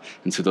love God,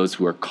 and to those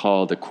who are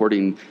called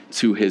according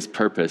to his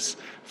purpose,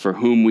 for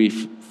whom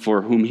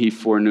he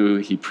foreknew,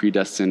 he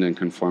predestined and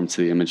conformed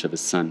to the image of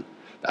his Son.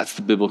 That's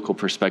the biblical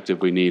perspective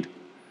we need.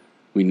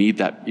 We need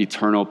that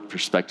eternal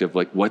perspective,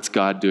 like what's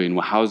God doing?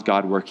 Well, how is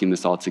God working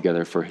this all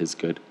together for his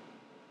good?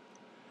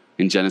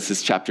 In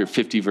Genesis chapter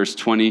 50, verse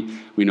 20,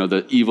 we know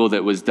the evil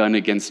that was done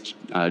against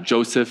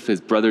Joseph. His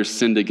brothers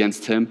sinned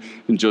against him.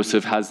 And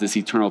Joseph has this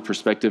eternal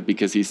perspective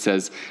because he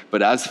says,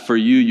 but as for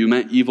you, you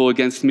meant evil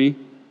against me,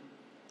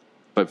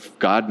 but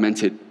God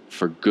meant it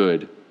for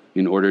good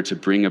in order to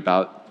bring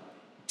about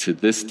to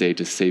this day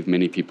to save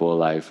many people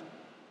alive.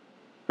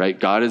 Right?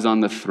 God is on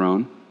the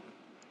throne.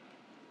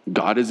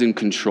 God is in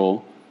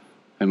control,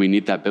 and we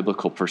need that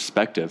biblical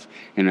perspective.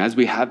 And as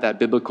we have that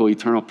biblical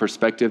eternal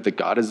perspective that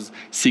God is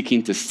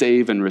seeking to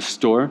save and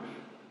restore,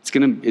 it's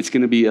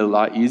gonna be a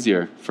lot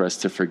easier for us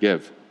to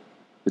forgive.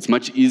 It's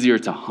much easier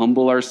to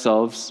humble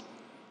ourselves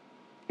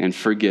and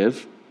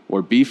forgive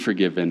or be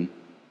forgiven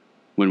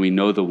when we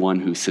know the one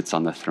who sits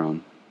on the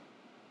throne.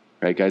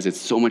 right, guys? It's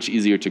so much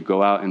easier to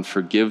go out and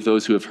forgive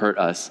those who have hurt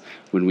us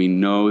when we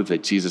know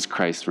that Jesus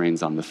Christ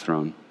reigns on the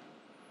throne.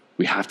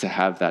 We have to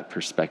have that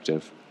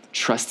perspective,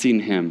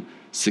 trusting him,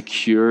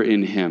 secure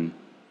in him.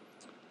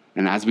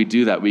 And as we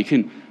do that, we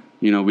can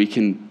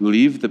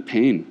leave the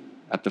pain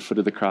at the foot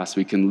of the cross.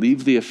 We can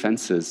leave the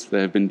offenses that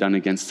have been done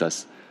against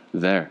us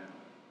there.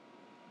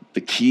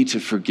 The key to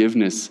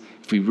forgiveness,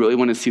 if we really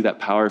want to see that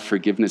power of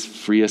forgiveness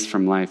free us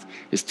from life,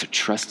 is to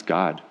trust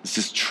God. It's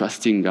just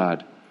trusting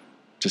God.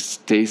 Just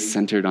stay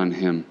centered on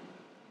him.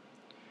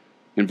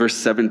 In verse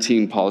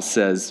 17, Paul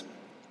says,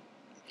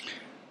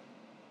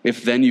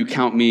 "If then you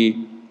count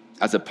me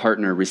as a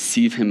partner,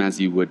 receive him as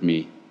you would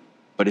me.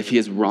 But if he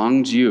has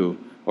wronged you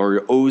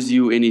or owes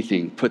you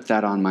anything, put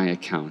that on my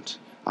account.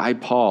 I,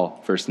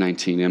 Paul," verse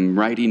 19, "am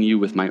writing you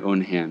with my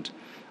own hand.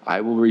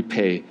 I will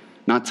repay,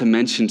 not to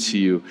mention to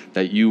you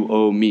that you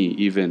owe me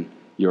even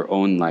your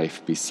own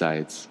life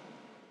besides."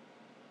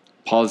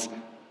 Paul's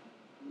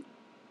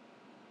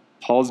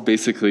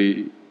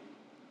basically,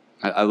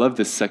 I love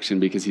this section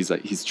because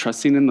he's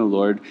trusting in the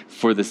Lord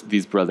for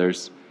these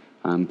brothers.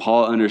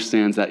 Paul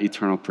understands that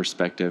eternal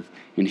perspective,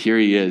 and here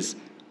he is.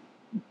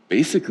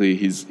 Basically,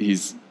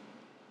 he's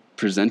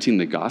presenting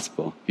the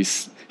gospel.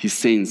 He's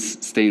staying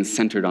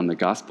centered on the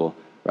gospel,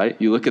 right?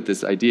 You look at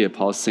this idea.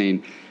 Paul's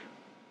saying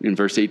in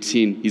verse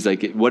 18, he's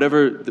like,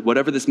 whatever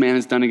this man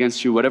has done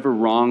against you, whatever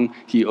wrong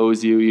he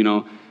owes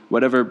you,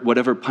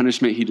 whatever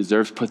punishment he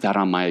deserves, put that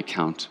on my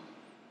account.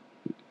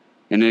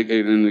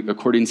 And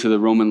according to the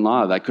Roman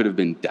law, that could have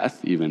been death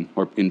even,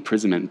 or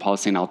imprisonment. And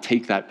Paul's saying, I'll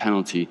take that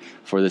penalty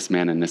for this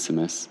man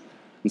Onesimus.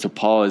 And so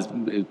Paul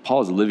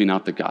is living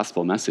out the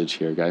gospel message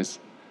here, guys.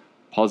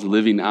 Paul's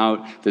living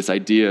out this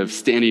idea of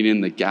standing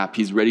in the gap.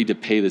 He's ready to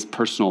pay this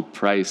personal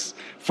price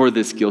for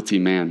this guilty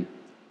man.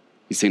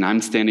 He's saying, I'm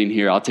standing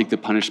here. I'll take the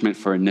punishment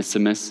for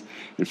Onesimus,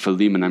 and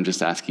Philemon, I'm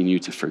just asking you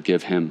to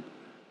forgive him,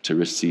 to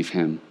receive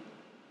him.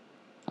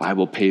 I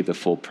will pay the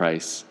full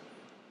price.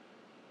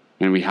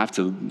 And we have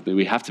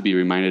to be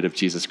reminded of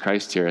Jesus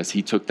Christ here as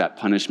he took that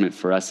punishment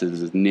for us, as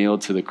was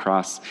nailed to the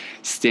cross,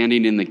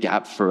 standing in the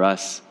gap for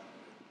us,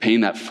 paying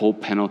that full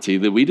penalty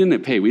that we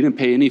didn't pay. We didn't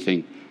pay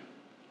anything.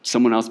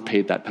 Someone else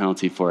paid that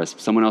penalty for us.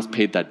 Someone else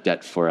paid that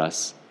debt for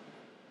us.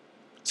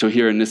 So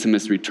here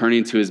Onesimus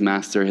returning to his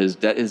master, his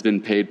debt has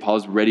been paid.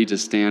 Paul's ready to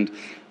stand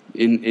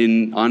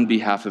on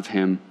behalf of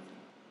him.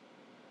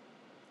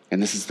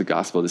 And this is the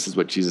gospel. This is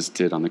what Jesus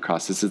did on the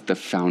cross. This is the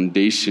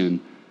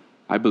foundation.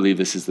 I believe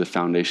this is the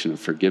foundation of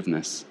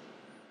forgiveness.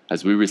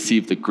 As we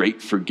receive the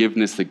great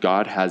forgiveness that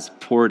God has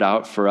poured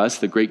out for us,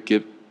 the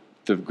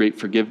great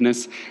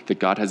forgiveness that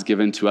God has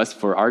given to us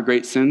for our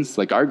great sins,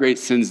 like our great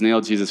sins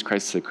nailed Jesus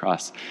Christ to the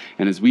cross.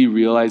 And as we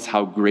realize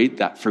how great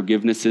that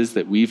forgiveness is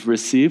that we've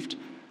received,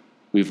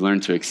 we'll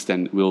learn to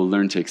extend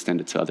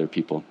it to other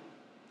people.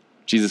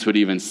 Jesus would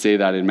even say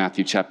that in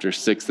Matthew chapter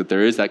 6, that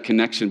there is that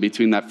connection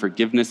between that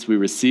forgiveness we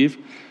receive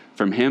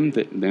from him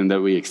and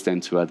that we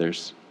extend to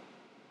others.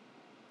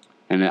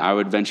 And I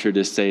would venture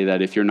to say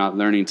that if you're not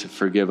learning to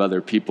forgive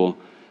other people,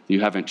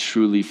 you haven't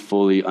truly,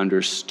 fully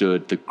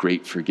understood the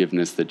great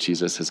forgiveness that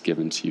Jesus has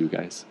given to you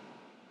guys.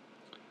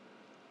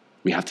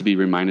 We have to be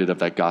reminded of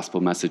that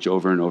gospel message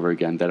over and over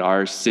again, that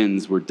our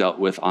sins were dealt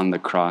with on the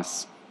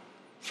cross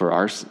for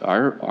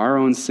our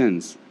own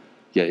sins,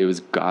 yet it was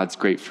God's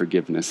great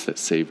forgiveness that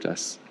saved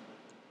us.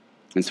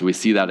 And so we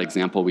see that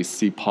example. We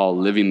see Paul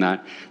living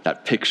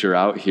that picture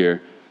out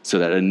here so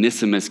that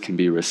Onesimus can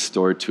be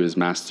restored to his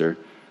master,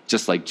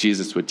 just like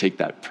Jesus would take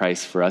that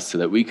price for us so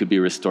that we could be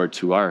restored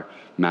to our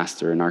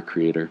master and our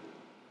creator.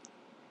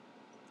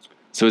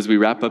 So as we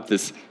wrap up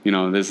this,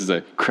 this is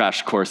a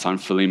crash course on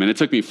Philemon. It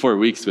took me 4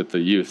 weeks with the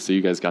youth, so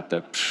you guys got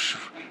the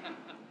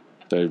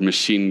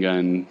machine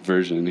gun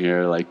version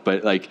here.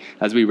 But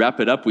as we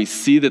wrap it up, we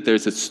see that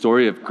there's a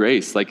story of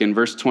grace. Like in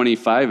verse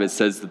 25, it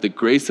says that the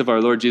grace of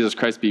our Lord Jesus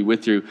Christ be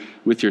with you,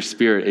 with your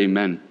spirit.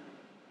 Amen.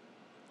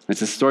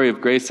 It's a story of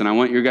grace, and I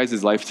want your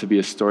guys' life to be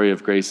a story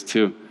of grace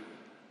too.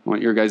 I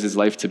want your guys'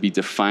 life to be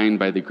defined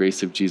by the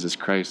grace of Jesus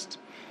Christ.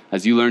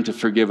 As you learn to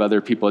forgive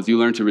other people, as you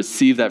learn to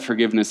receive that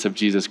forgiveness of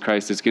Jesus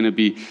Christ, it's going to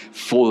be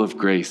full of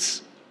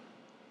grace.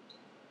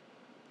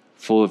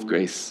 Full of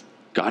grace.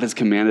 God has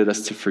commanded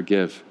us to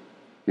forgive.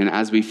 And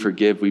as we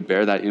forgive, we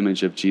bear that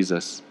image of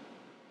Jesus.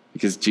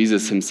 Because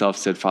Jesus himself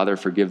said, Father,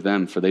 forgive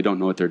them, for they don't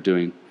know what they're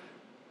doing.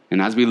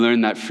 And as we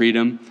learn that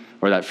freedom,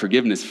 or that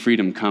forgiveness,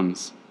 freedom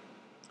comes.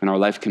 And our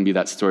life can be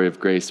that story of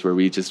grace where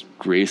we just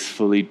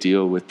gracefully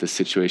deal with the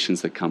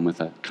situations that come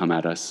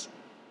at us.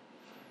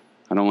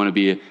 I don't want to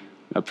be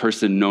a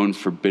person known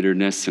for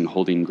bitterness and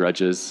holding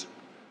grudges.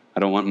 I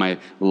don't want my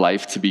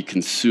life to be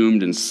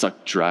consumed and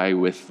sucked dry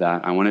with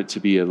that. I want it to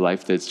be a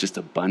life that's just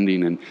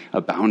abounding and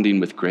abounding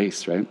with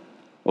grace, right?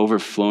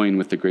 Overflowing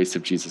with the grace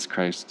of Jesus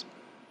Christ.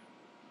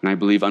 And I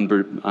believe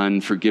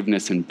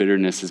unforgiveness and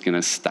bitterness is going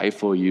to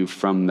stifle you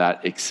from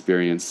that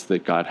experience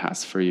that God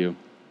has for you.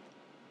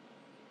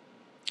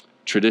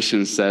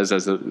 Tradition says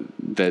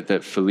that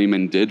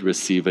Philemon did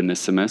receive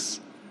Onesimus.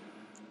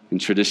 And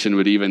tradition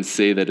would even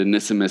say that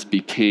Onesimus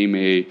became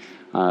a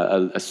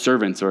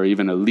servant or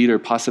even a leader,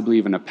 possibly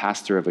even a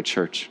pastor of a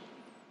church.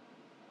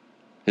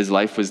 His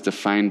life was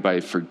defined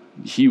by,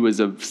 he was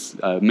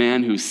a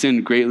man who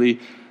sinned greatly,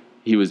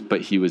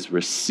 but he was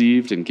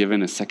received and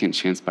given a second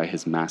chance by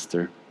his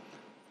master.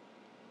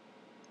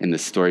 And the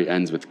story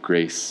ends with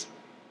grace.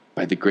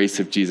 By the grace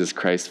of Jesus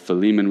Christ,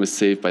 Philemon was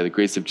saved. By the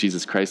grace of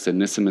Jesus Christ,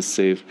 Onesimus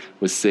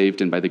was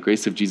saved. And by the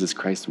grace of Jesus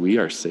Christ, we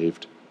are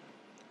saved.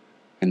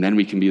 And then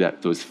we can be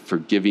those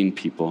forgiven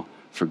people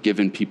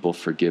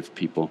forgive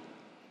people.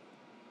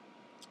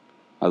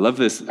 I love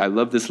this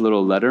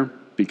little letter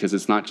because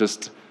it's not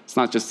just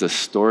a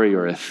story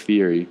or a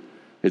theory.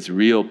 It's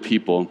real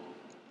people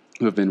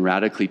who have been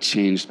radically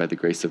changed by the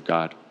grace of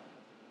God.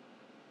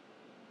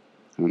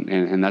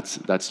 And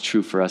that's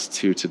true for us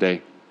too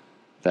today.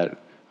 That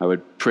I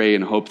would pray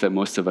and hope that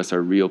most of us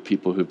are real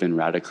people who've been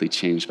radically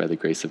changed by the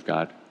grace of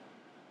God.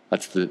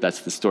 That's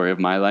the story of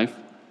my life.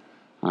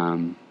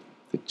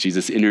 That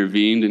Jesus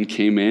intervened and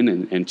came in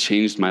and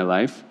changed my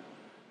life.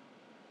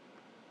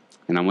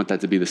 And I want that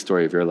to be the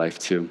story of your life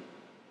too.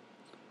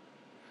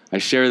 I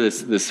share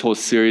this whole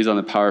series on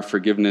the power of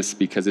forgiveness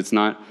because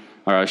I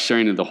was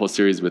sharing the whole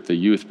series with the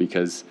youth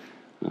because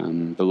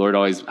the Lord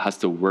always has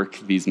to work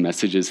these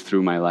messages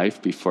through my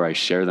life before I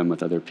share them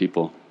with other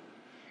people.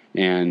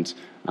 And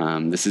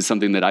this is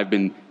something that I've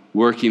been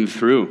working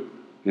through,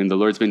 and the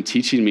Lord's been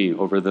teaching me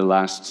over the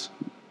last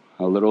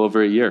a little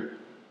over a year.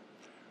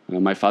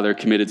 My father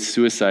committed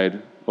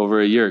suicide over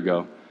a year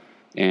ago,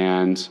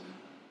 and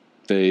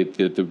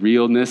the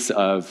realness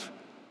of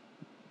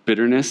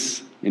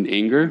bitterness and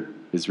anger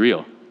is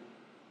real.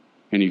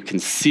 And you can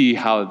see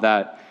how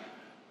that,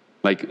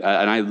 and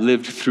I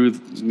lived through,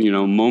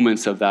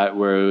 moments of that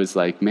where it was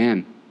like,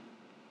 man,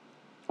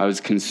 I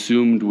was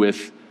consumed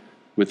with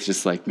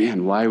just like,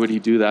 man, why would he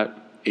do that?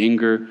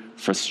 Anger,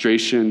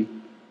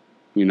 frustration,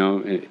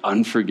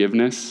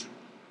 unforgiveness.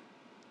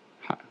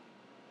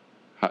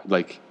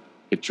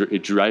 It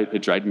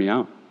dried me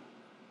out.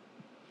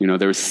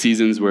 There were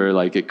seasons where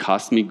it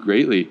cost me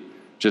greatly,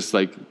 just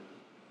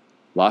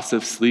loss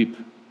of sleep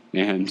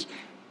and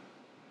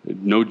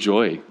no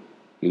joy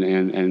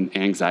and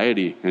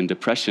anxiety and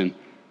depression.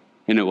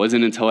 And it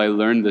wasn't until I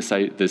learned this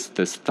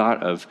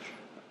thought of,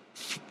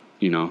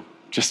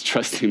 just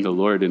trusting the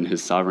Lord in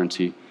his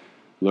sovereignty.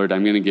 Lord,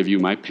 I'm going to give you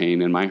my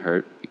pain and my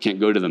hurt. I can't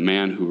go to the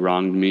man who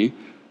wronged me,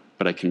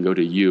 but I can go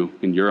to you,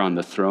 and you're on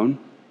the throne,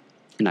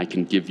 and I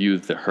can give you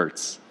the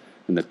hurts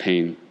and the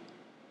pain.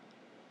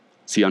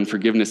 See,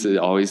 unforgiveness, it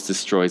always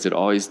destroys. It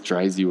always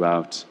dries you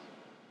out.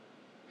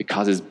 It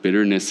causes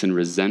bitterness and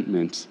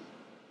resentment.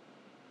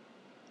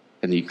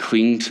 And you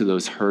cling to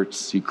those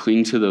hurts. You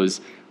cling to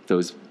those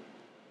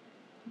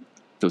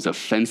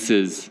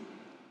offenses,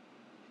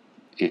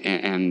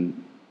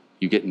 and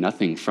you get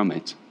nothing from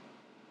it.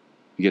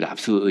 You get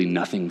absolutely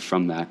nothing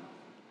from that.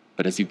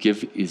 But as you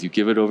give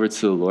it over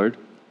to the Lord,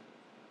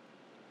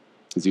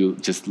 as you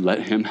just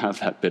let him have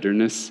that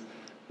bitterness,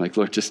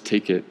 Lord, just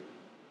take it.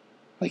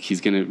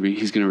 He's gonna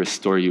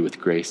restore you with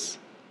grace.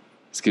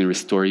 He's gonna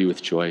restore you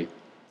with joy.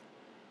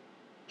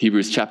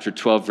 Hebrews chapter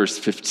 12, verse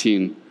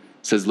 15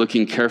 says,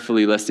 looking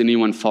carefully lest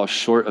anyone fall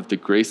short of the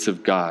grace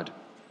of God.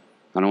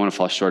 I don't want to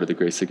fall short of the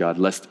grace of God.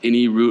 Lest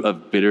any root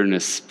of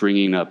bitterness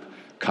springing up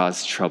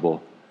cause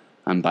trouble,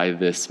 and by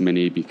this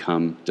many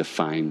become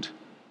defined.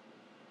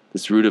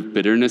 This root of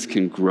bitterness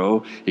can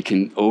grow, it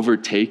can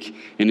overtake,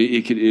 and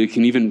it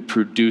can even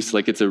produce,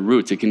 it's a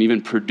root, it can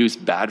even produce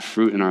bad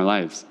fruit in our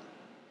lives.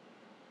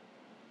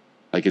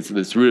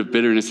 This root of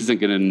bitterness isn't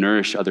going to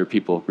nourish other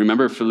people.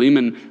 Remember,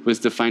 Philemon was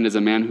defined as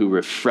a man who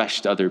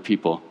refreshed other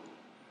people.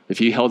 If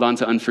he held on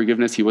to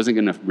unforgiveness, he wasn't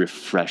going to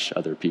refresh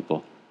other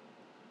people.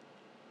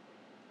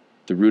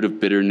 The root of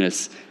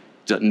bitterness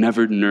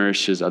never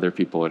nourishes other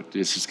people.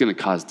 It's just going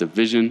to cause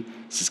division.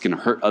 It's just going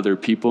to hurt other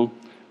people.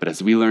 But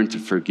as we learn to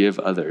forgive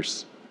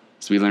others,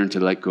 as we learn to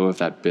let go of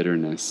that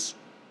bitterness,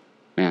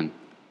 man,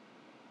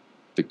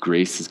 the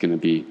grace is going to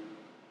be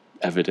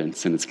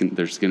evidence, and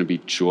there's going to be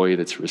joy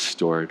that's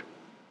restored.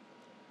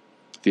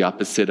 The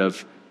opposite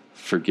of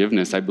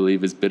forgiveness, I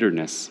believe, is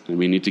bitterness, and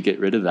we need to get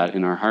rid of that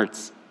in our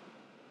hearts.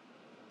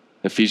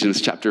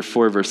 Ephesians chapter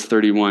 4, verse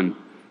 31,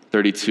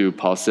 32,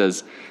 Paul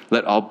says,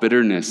 let all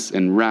bitterness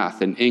and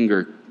wrath and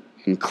anger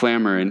and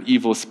clamor and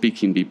evil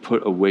speaking be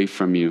put away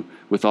from you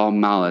with all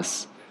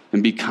malice,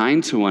 and be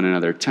kind to one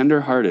another,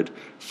 tender-hearted,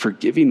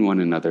 forgiving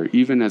one another,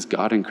 even as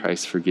God in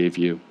Christ forgave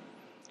you.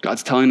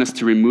 God's telling us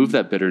to remove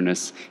that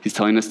bitterness. He's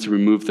telling us to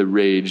remove the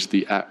rage,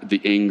 the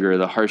anger,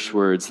 the harsh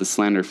words, the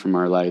slander from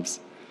our lives.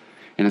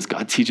 And as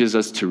God teaches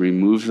us to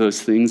remove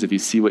those things, if you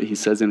see what he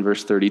says in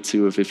verse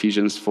 32 of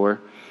Ephesians 4,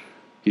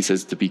 he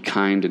says to be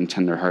kind and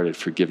tender-hearted,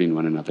 forgiving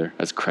one another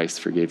as Christ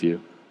forgave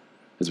you.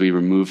 As we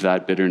remove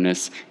that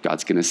bitterness,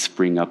 God's going to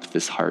spring up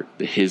his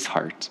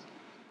heart,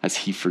 as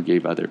he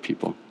forgave other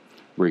people.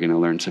 We're going to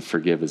learn to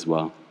forgive as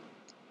well.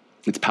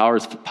 It's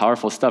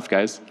powerful stuff,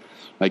 guys.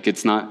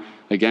 It's not,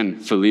 again,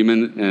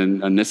 Philemon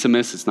and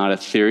Onesimus, it's not a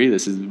theory.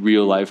 This is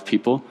real life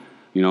people.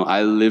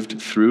 I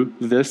lived through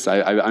this.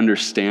 I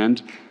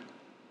understand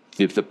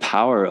the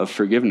power of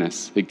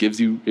forgiveness.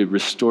 It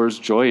restores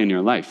joy in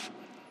your life.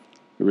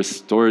 It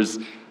restores,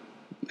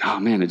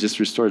 it just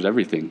restores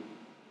everything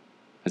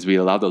as we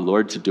allow the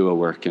Lord to do a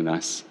work in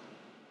us.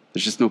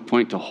 There's just no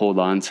point to hold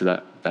on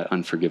to that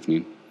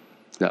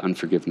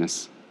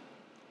unforgiveness.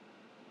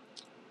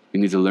 We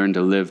need to learn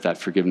to live that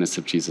forgiveness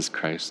of Jesus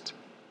Christ.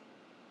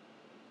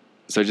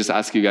 So I just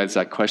ask you guys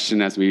that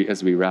question as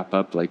we wrap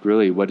up. Like,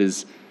 really,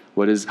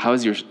 how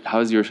is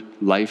your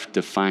life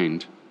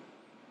defined?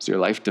 Is your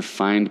life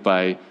defined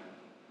by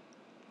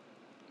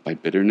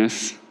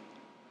bitterness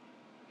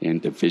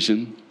and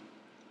division?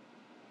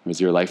 Or is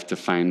your life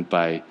defined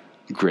by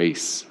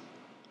grace,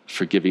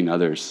 forgiving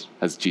others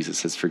as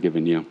Jesus has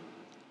forgiven you?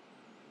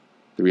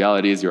 The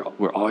reality is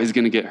we're always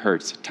going to get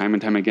hurt. Time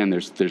and time again,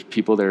 there's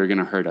people that are going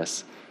to hurt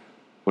us.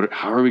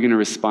 How are we going to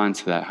respond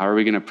to that? How are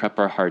we going to prep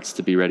our hearts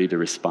to be ready to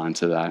respond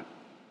to that?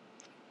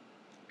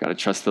 Got to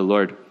trust the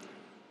Lord.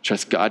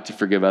 Trust God to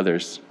forgive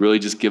others. Really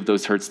just give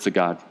those hurts to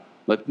God.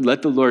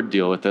 Let the Lord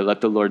deal with it.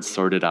 Let the Lord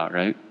sort it out,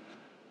 right?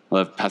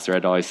 Well, Pastor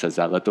Ed always says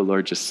that. Let the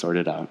Lord just sort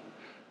it out.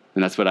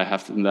 And that's what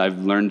I've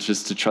learned,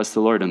 just to trust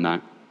the Lord in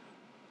that.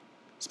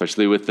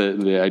 Especially with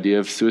the idea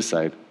of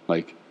suicide.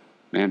 Like,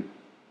 man,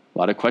 a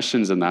lot of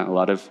questions in that, a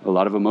lot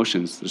of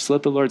emotions. Just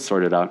let the Lord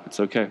sort it out. It's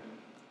okay.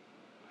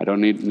 I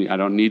don't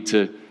need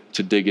to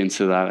dig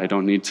into that. I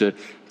don't need to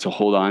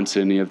hold on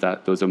to any of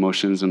those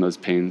emotions and those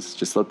pains.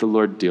 Just let the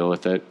Lord deal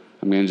with it.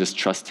 I'm going to just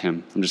trust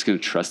him. I'm just going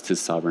to trust his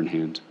sovereign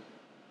hand.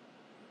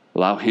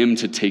 Allow him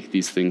to take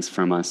these things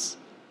from us.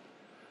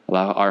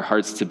 Allow our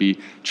hearts to be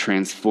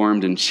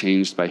transformed and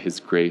changed by his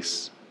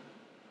grace.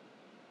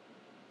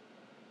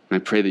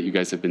 And I pray that you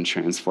guys have been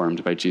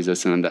transformed by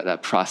Jesus and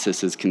that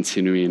process is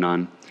continuing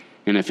on.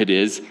 And if it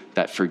is,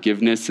 that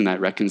forgiveness and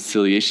that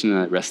reconciliation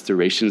and that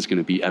restoration is going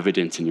to be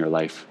evident in your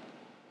life.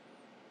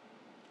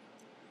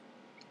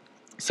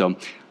 So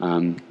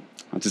I'll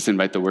just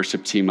invite the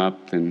worship team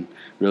up, and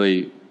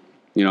really,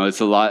 it's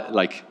a lot.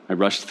 Like, I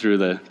rushed through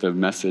the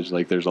message.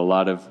 Like, there's a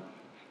lot of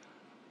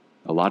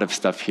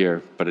stuff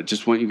here, but I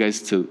just want you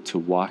guys to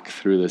walk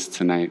through this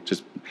tonight.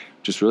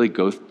 Just really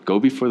go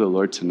before the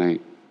Lord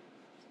tonight.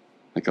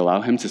 Like,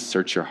 allow him to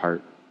search your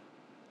heart.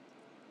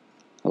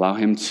 Allow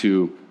him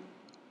to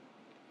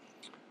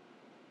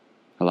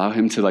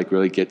like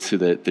really get to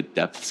the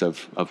depths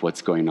of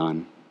what's going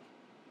on.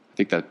 I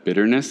think that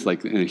bitterness,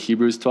 like in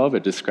Hebrews 12,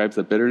 it describes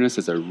the bitterness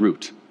as a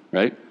root,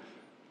 right?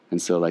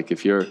 And so, like,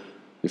 if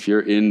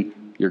you're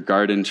in your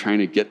garden trying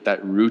to get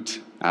that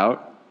root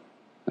out,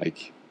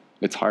 like,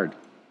 it's hard.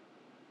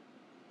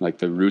 Like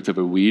the root of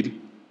a weed,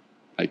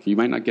 like, you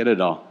might not get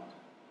it all.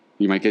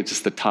 You might get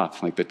just the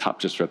top, like the top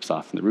just rips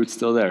off and the root's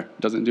still there.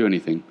 It doesn't do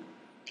anything.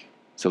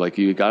 So, like,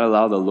 you got to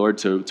allow the Lord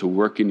to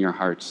work in your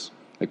hearts.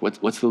 Like,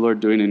 what's the Lord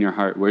doing in your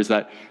heart? Where's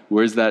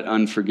that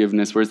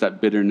unforgiveness? Where's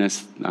that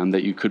bitterness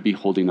that you could be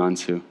holding on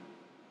to?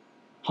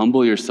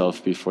 Humble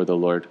yourself before the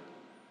Lord.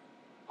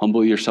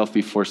 Humble yourself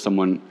before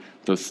someone,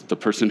 the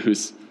person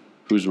who's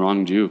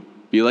wronged you.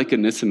 Be like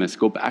Onesimus.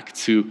 Go back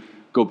to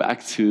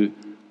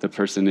the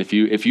person.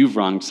 If you've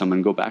wronged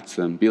someone, go back to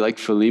them. Be like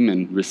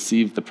Philemon.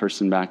 Receive the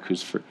person back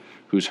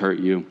who's hurt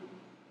you.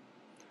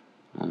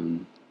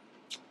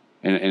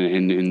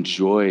 And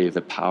enjoy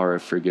the power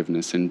of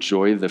forgiveness.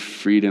 Enjoy the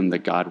freedom that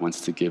God wants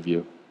to give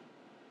you.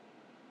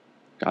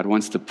 God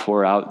wants to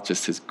pour out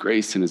just his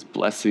grace and his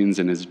blessings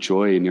and his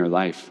joy in your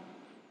life.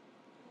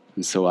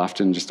 And so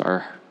often just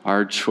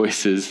our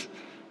choices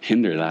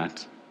hinder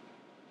that.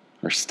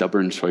 Our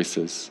stubborn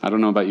choices. I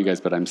don't know about you guys,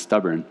 but I'm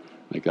stubborn.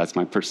 Like, that's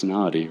my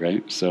personality,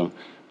 right? So,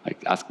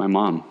 like, ask my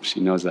mom.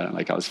 She knows that.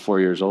 Like, I was 4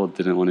 years old,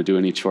 didn't want to do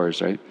any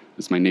chores, right?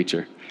 It's my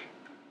nature.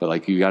 But,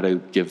 like, you got to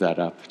give that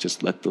up.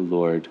 Just let the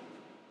Lord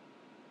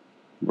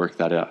work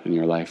that out in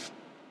your life.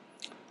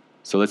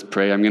 So let's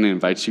pray. I'm going to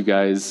invite you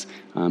guys,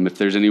 if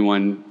there's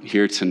anyone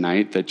here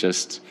tonight that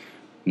just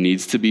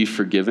needs to be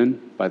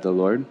forgiven by the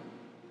Lord,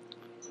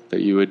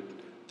 that you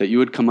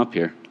would come up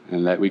here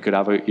and that we could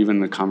have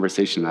even a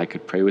conversation. I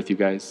could pray with you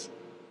guys.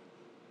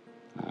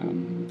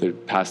 The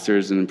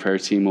pastors and the prayer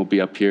team will be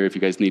up here if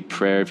you guys need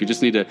prayer. If you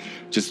just need to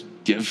just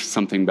give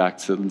something back,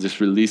 to just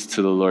release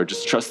to the Lord.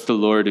 Just trust the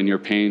Lord in your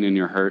pain and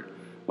your hurt,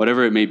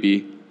 whatever it may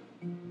be.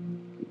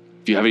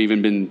 If you haven't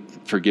even been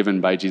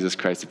forgiven by Jesus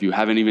Christ, if you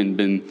haven't even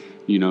been,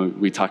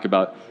 we talk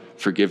about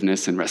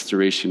forgiveness and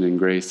restoration and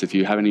grace. If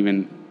you haven't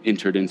even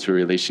entered into a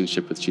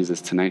relationship with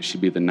Jesus, tonight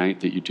should be the night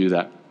that you do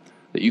that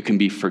you can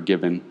be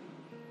forgiven,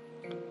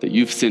 that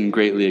you've sinned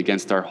greatly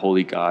against our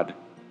holy God,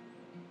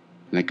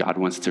 and that God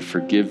wants to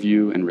forgive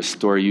you and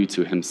restore you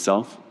to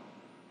himself.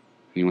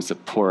 And he wants to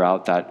pour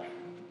out that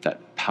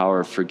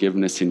power of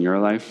forgiveness in your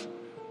life,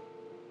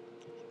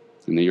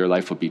 and that your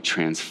life will be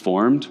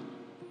transformed,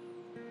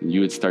 and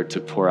you would start to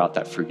pour out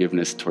that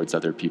forgiveness towards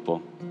other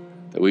people.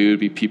 That we would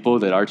be people,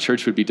 that our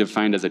church would be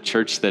defined as a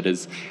church that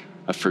is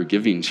a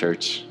forgiving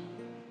church.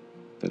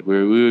 That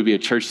we would be a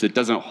church that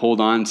doesn't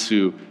hold on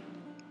to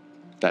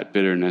that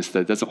bitterness,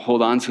 that doesn't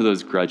hold on to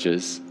those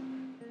grudges.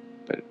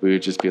 But we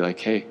would just be like,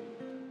 hey,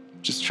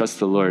 just trust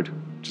the Lord.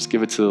 Just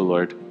give it to the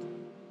Lord.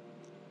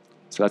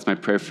 So that's my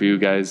prayer for you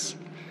guys.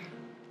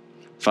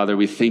 Father,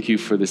 we thank you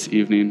for this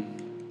evening.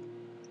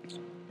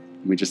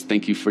 We just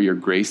thank you for your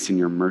grace and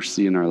your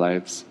mercy in our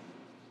lives.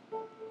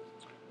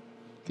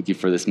 Thank you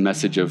for this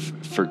message of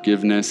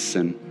forgiveness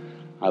and,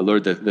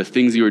 Lord, the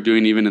things you were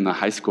doing even in the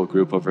high school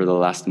group over the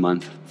last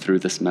month through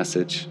this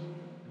message.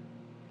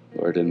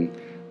 Lord, and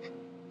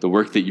the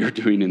work that you're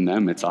doing in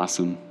them, it's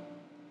awesome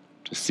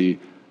to see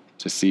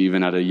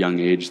even at a young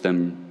age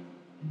them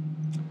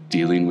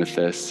dealing with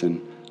this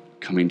and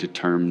coming to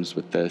terms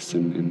with this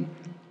and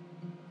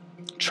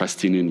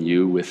trusting in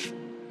you with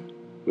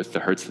the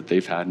hurts that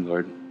they've had,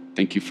 Lord.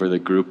 Thank you for the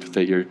group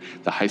the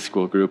high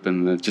school group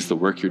and just the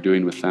work you're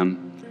doing with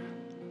them.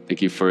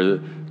 Thank you for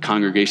the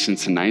congregation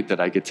tonight that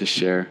I get to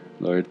share,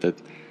 Lord, that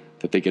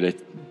they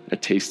get a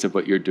taste of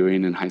what you're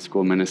doing in high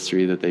school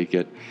ministry, that they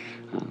get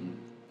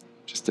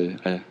just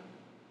a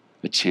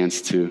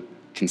chance to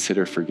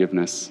consider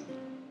forgiveness.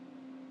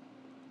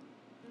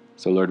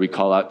 So, Lord, we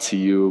call out to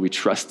you. We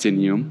trust in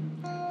you.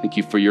 Thank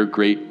you for your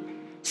great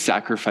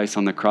sacrifice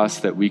on the cross,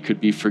 that we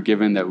could be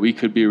forgiven, that we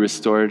could be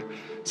restored,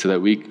 so that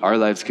our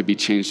lives could be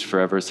changed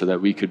forever, so that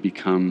we could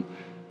become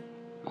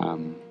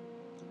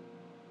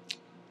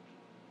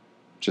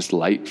just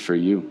light for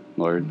you,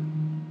 Lord,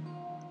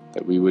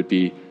 that we would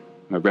be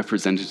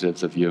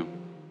representatives of you,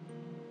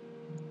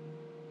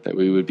 that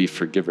we would be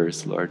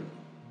forgivers, Lord.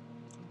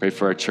 Pray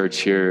for our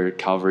church here,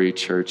 Calvary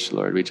Church,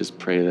 Lord. We just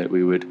pray that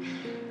we would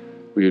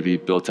be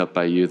built up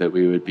by you, that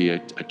we would be a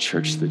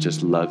church that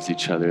just loves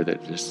each other,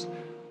 that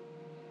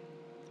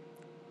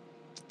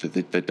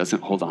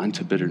doesn't hold on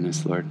to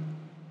bitterness, Lord.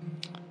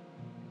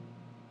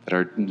 That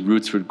our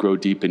roots would grow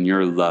deep in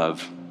your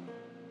love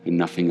and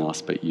nothing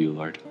else but you,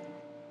 Lord.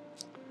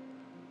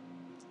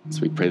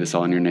 So we pray this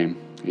all in your name.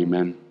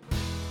 Amen.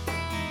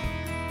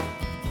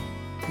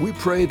 We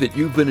pray that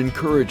you've been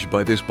encouraged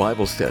by this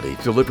Bible study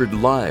delivered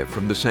live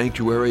from the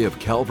sanctuary of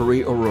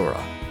Calvary, Aurora.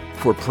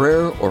 For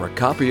prayer or a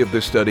copy of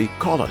this study,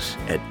 call us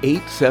at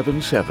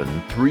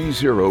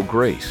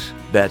 877-30-GRACE.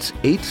 That's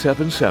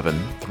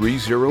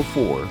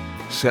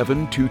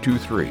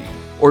 877-304-7223.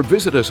 Or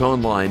visit us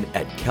online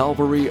at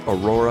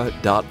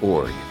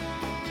calvaryaurora.org.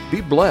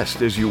 Be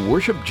blessed as you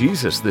worship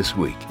Jesus this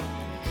week.